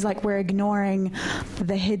it seems like we're ignoring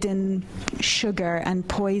the hidden sugar and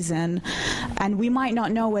poison, and we might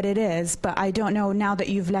not know what it is, but I don't know, now that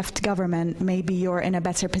you've left government, maybe you're in a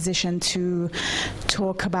better position to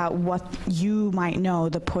talk about what you might know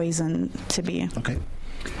the poison to be. Okay.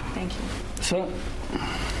 Thank you. So,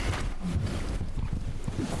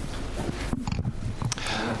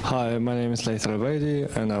 hi, my name is Laith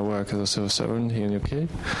Al-Abaidi and I work as a civil servant here in the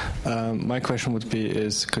UK. My question would be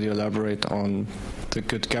could you elaborate on the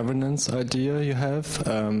good governance idea you have,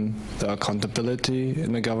 the accountability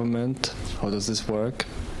in the government, how does this work,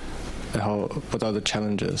 what are the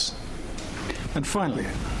challenges? And finally.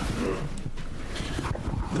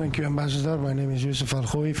 Thank you, Ambassador. My name is Yusuf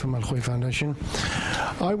Al-Khoui from Al-Khoui Foundation.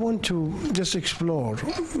 I want to just explore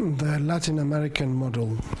the Latin American model,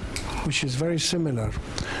 which is very similar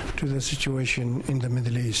to the situation in the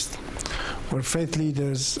Middle East, where faith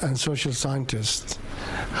leaders and social scientists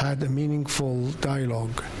had a meaningful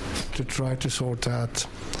dialogue to try to sort out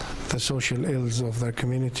the social ills of their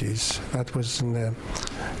communities. That was in the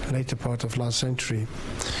later part of last century.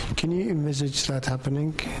 Can you envisage that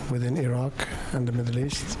happening within Iraq and the Middle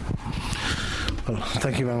East? Well,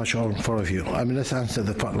 thank you very much, all 4 of you. Let's answer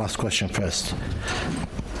the last question first.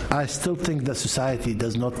 I still think that society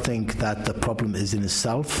does not think that the problem is in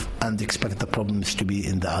itself and expect the problem is to be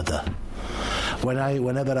in the other.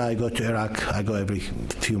 Whenever I go to Iraq, I go every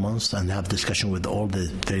few months and have discussion with all the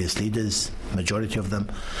various leaders, majority of them,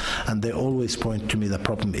 and they always point to me the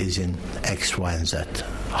problem is in X, Y, and Z.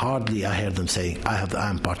 Hardly I hear them say, I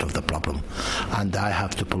am part of the problem, and I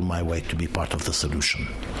have to pull my weight to be part of the solution.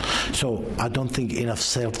 So I don't think enough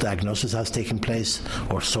self-diagnosis has taken place,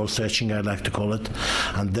 or soul-searching, I like to call it,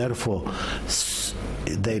 and therefore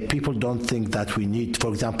people don't think that we need, for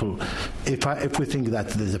example, if we think that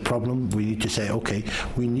there's a problem, we need to say, okay,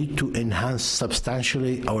 we need to enhance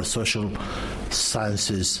substantially our social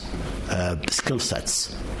sciences skill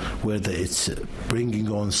sets, whether it's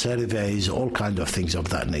bringing on surveys, all kinds of things of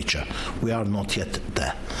that nature. We are not yet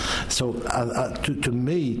there. So to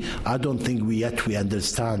me, I don't think we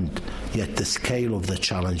understand yet the scale of the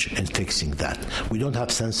challenge in fixing that. We don't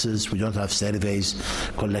have census, we don't have surveys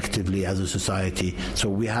collectively as a society, so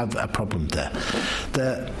we have a problem there.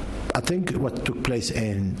 I think what took place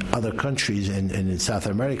in other countries, in South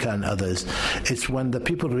America and others, it's when the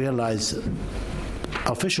people realize,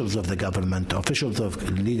 officials of the government,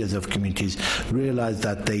 leaders of communities realize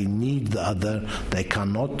that they need the other, they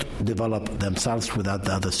cannot develop themselves without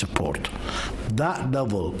the other support. That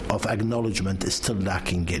level of acknowledgement is still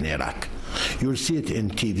lacking in Iraq. You'll see it in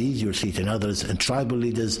TVs, you'll see it in others, in tribal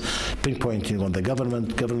leaders pinpointing on the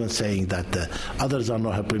government saying that the others are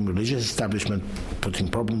not helping religious establishment, putting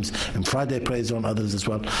problems in Friday prayers on others as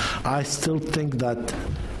well. I still think that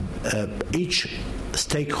each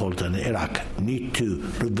stakeholders in Iraq need to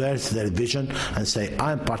reverse their vision and say,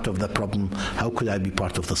 I'm part of the problem, how could I be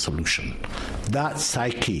part of the solution? That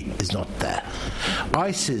psyche is not there.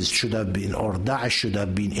 ISIS should have been, or Daesh should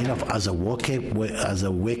have been enough as a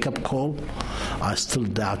wake-up call. I still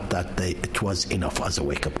doubt that it was enough as a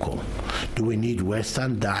wake-up call. Do we need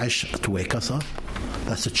Western Daesh to wake us up?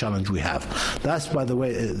 That's a challenge we have. That's, by the way,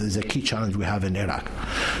 is a key challenge we have in Iraq.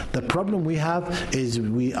 The problem we have is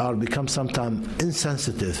we are become sometimes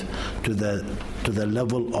insensitive to the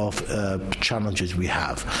level of challenges we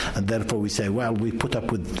have, and therefore we say, well, we put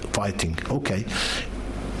up with fighting. Okay,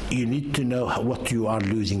 you need to know what you are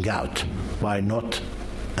losing out by not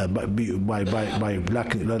by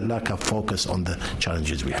lack of focus on the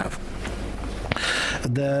challenges we have. I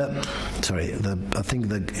think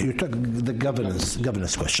you're talking the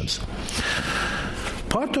governance questions.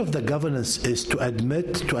 Part of the governance is to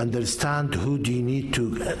admit, to understand who do you need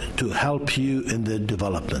to help you in the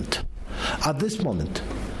development. At this moment,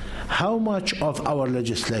 how much of our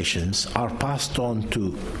legislations are passed on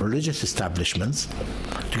to religious establishments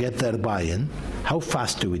to get their buy-in? How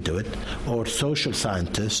fast do we do it? Or social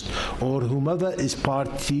scientists, or whomever is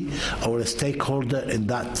party or a stakeholder in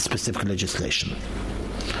that specific legislation?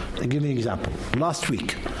 I'll give you an example. Last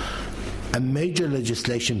week, a major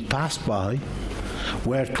legislation passed by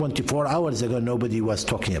where 24 hours ago nobody was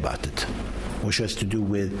talking about it, which has to do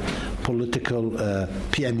with political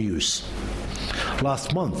PMUs.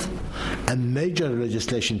 Last month, a major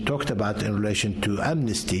legislation talked about in relation to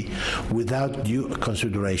amnesty without due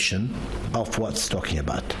consideration of what's talking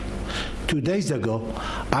about. 2 days ago,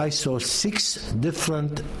 I saw 6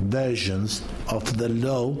 different versions of the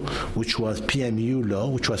law, which was PMU law,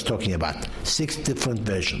 which was talking about 6 different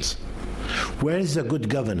versions. Where is the good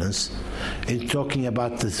governance in talking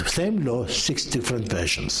about the same law, 6 different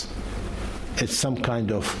versions? It's some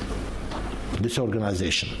kind of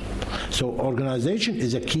disorganization. So organization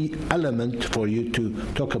is a key element for you to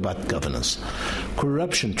talk about governance.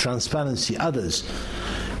 Corruption, transparency, others.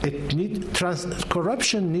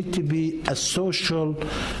 Corruption needs to be a social,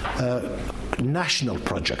 national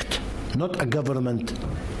project, not a government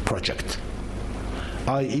project.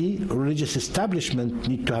 i.e., religious establishment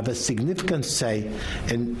need to have a significant say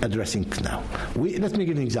in addressing now. Let me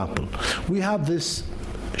give you an example. We have this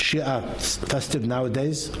Shia festive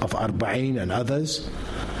nowadays of Arba'in and others.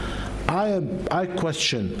 I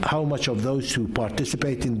question how much of those who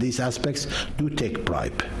participate in these aspects do take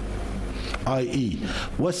bribe. i.e.,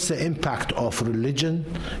 what's the impact of religion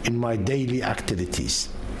in my daily activities?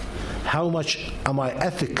 How much am I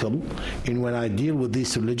ethical in when I deal with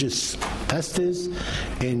these religious festivals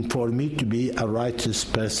in for me to be a righteous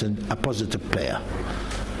person, a positive player?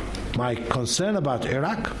 My concern about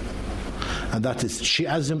Iraq, and that is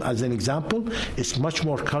Shi'ism as an example, is much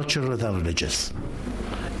more cultural than religious.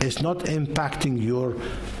 It's not impacting your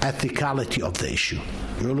ethicality of the issue.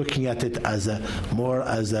 You're looking at it as a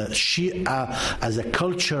Shia, as a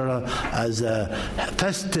cultural, as a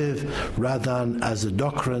festive, rather than as a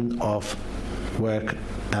doctrine of work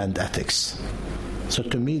and ethics. So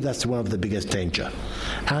to me, that's one of the biggest danger.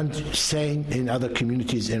 And same in other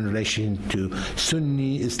communities in relation to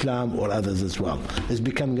Sunni Islam or others as well. It's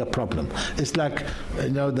becoming a problem. It's like,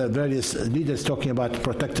 the various leaders talking about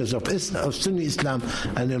protectors of Sunni Islam,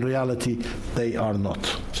 and in reality, they are not.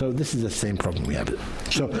 So this is the same problem we have.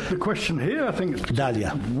 So the question here, I think, is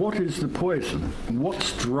Dalia. What is the poison?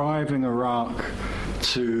 What's driving Iraq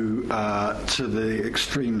to the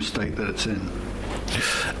extreme state that it's in?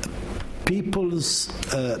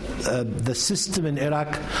 The system in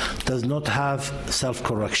Iraq does not have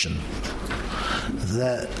self-correction.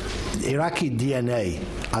 The Iraqi DNA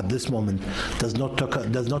at this moment does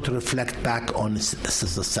not reflect back on the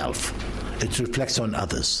self. It reflects on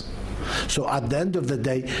others. So at the end of the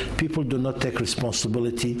day, people do not take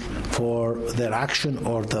responsibility for their action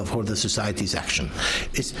or for the society's action.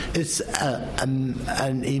 It's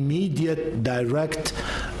an immediate, direct,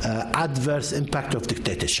 adverse impact of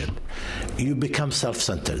dictatorship. You become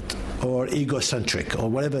self-centered or egocentric or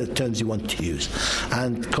whatever terms you want to use.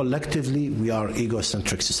 And collectively, we are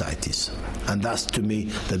egocentric societies. And that's, to me,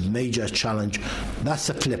 the major challenge. That's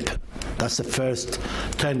a flip. That's the first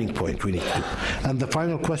turning point we need to do. And the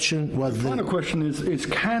final question was the final question is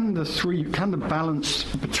can the balance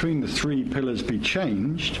between the 3 pillars be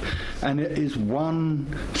changed, and is one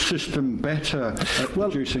system better at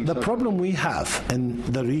producing? The problem we have in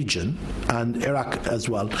the region and Iraq as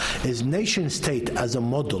well is nation state as a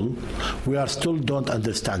model. We still don't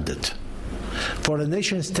understand it. For a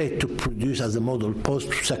nation state to produce as a model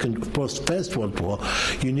post-First World War,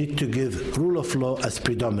 you need to give rule of law as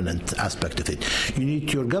predominant aspect of it. You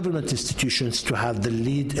need your government institutions to have the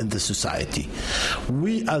lead in the society.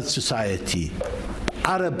 We as society,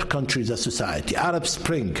 Arab countries as society, Arab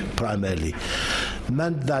Spring primarily,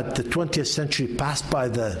 meant that the 20th century passed by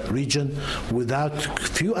the region without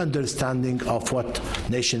few understanding of what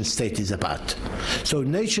nation state is about. So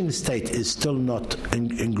nation state is still not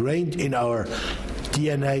ingrained in our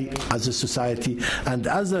DNA as a society, and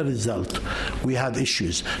as a result, we have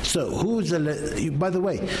issues. So, by the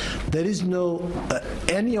way, there is no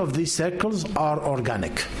any of these circles are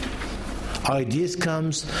organic. Ideas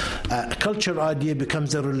comes, a culture idea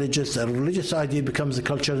becomes a religious idea becomes a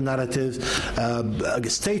cultural narrative, a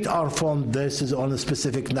state are formed based on a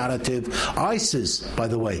specific narrative. ISIS, by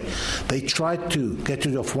the way, they tried to get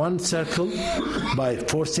rid of one circle by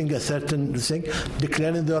forcing a certain thing,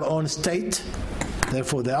 declaring their own state.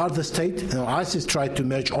 Therefore, they are the state. ISIS tried to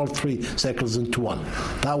merge all three circles into one.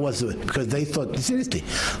 That was it, because they thought, seriously,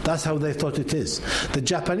 that's how they thought it is. The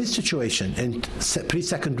Japanese situation in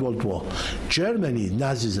pre-Second World War, Germany,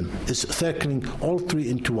 Nazism, is circling all three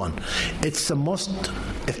into one. It's the most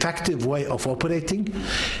effective way of operating.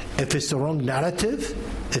 If it's the wrong narrative,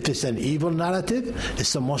 if it's an evil narrative,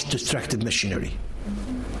 it's the most destructive machinery.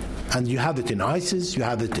 And you have it in ISIS, you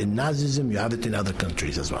have it in Nazism, you have it in other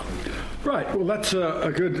countries as well. Right, well, that's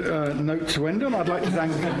a good note to end on. I'd like to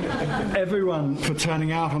thank everyone for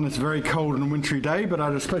turning out on this very cold and wintry day, but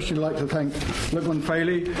I'd especially like to thank Luqman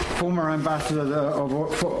Faili, former ambassador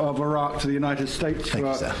of Iraq to the United States,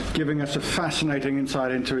 for giving us a fascinating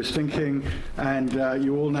insight into his thinking, and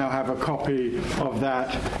you all now have a copy of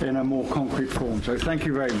that in a more concrete form. So thank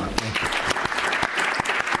you very much.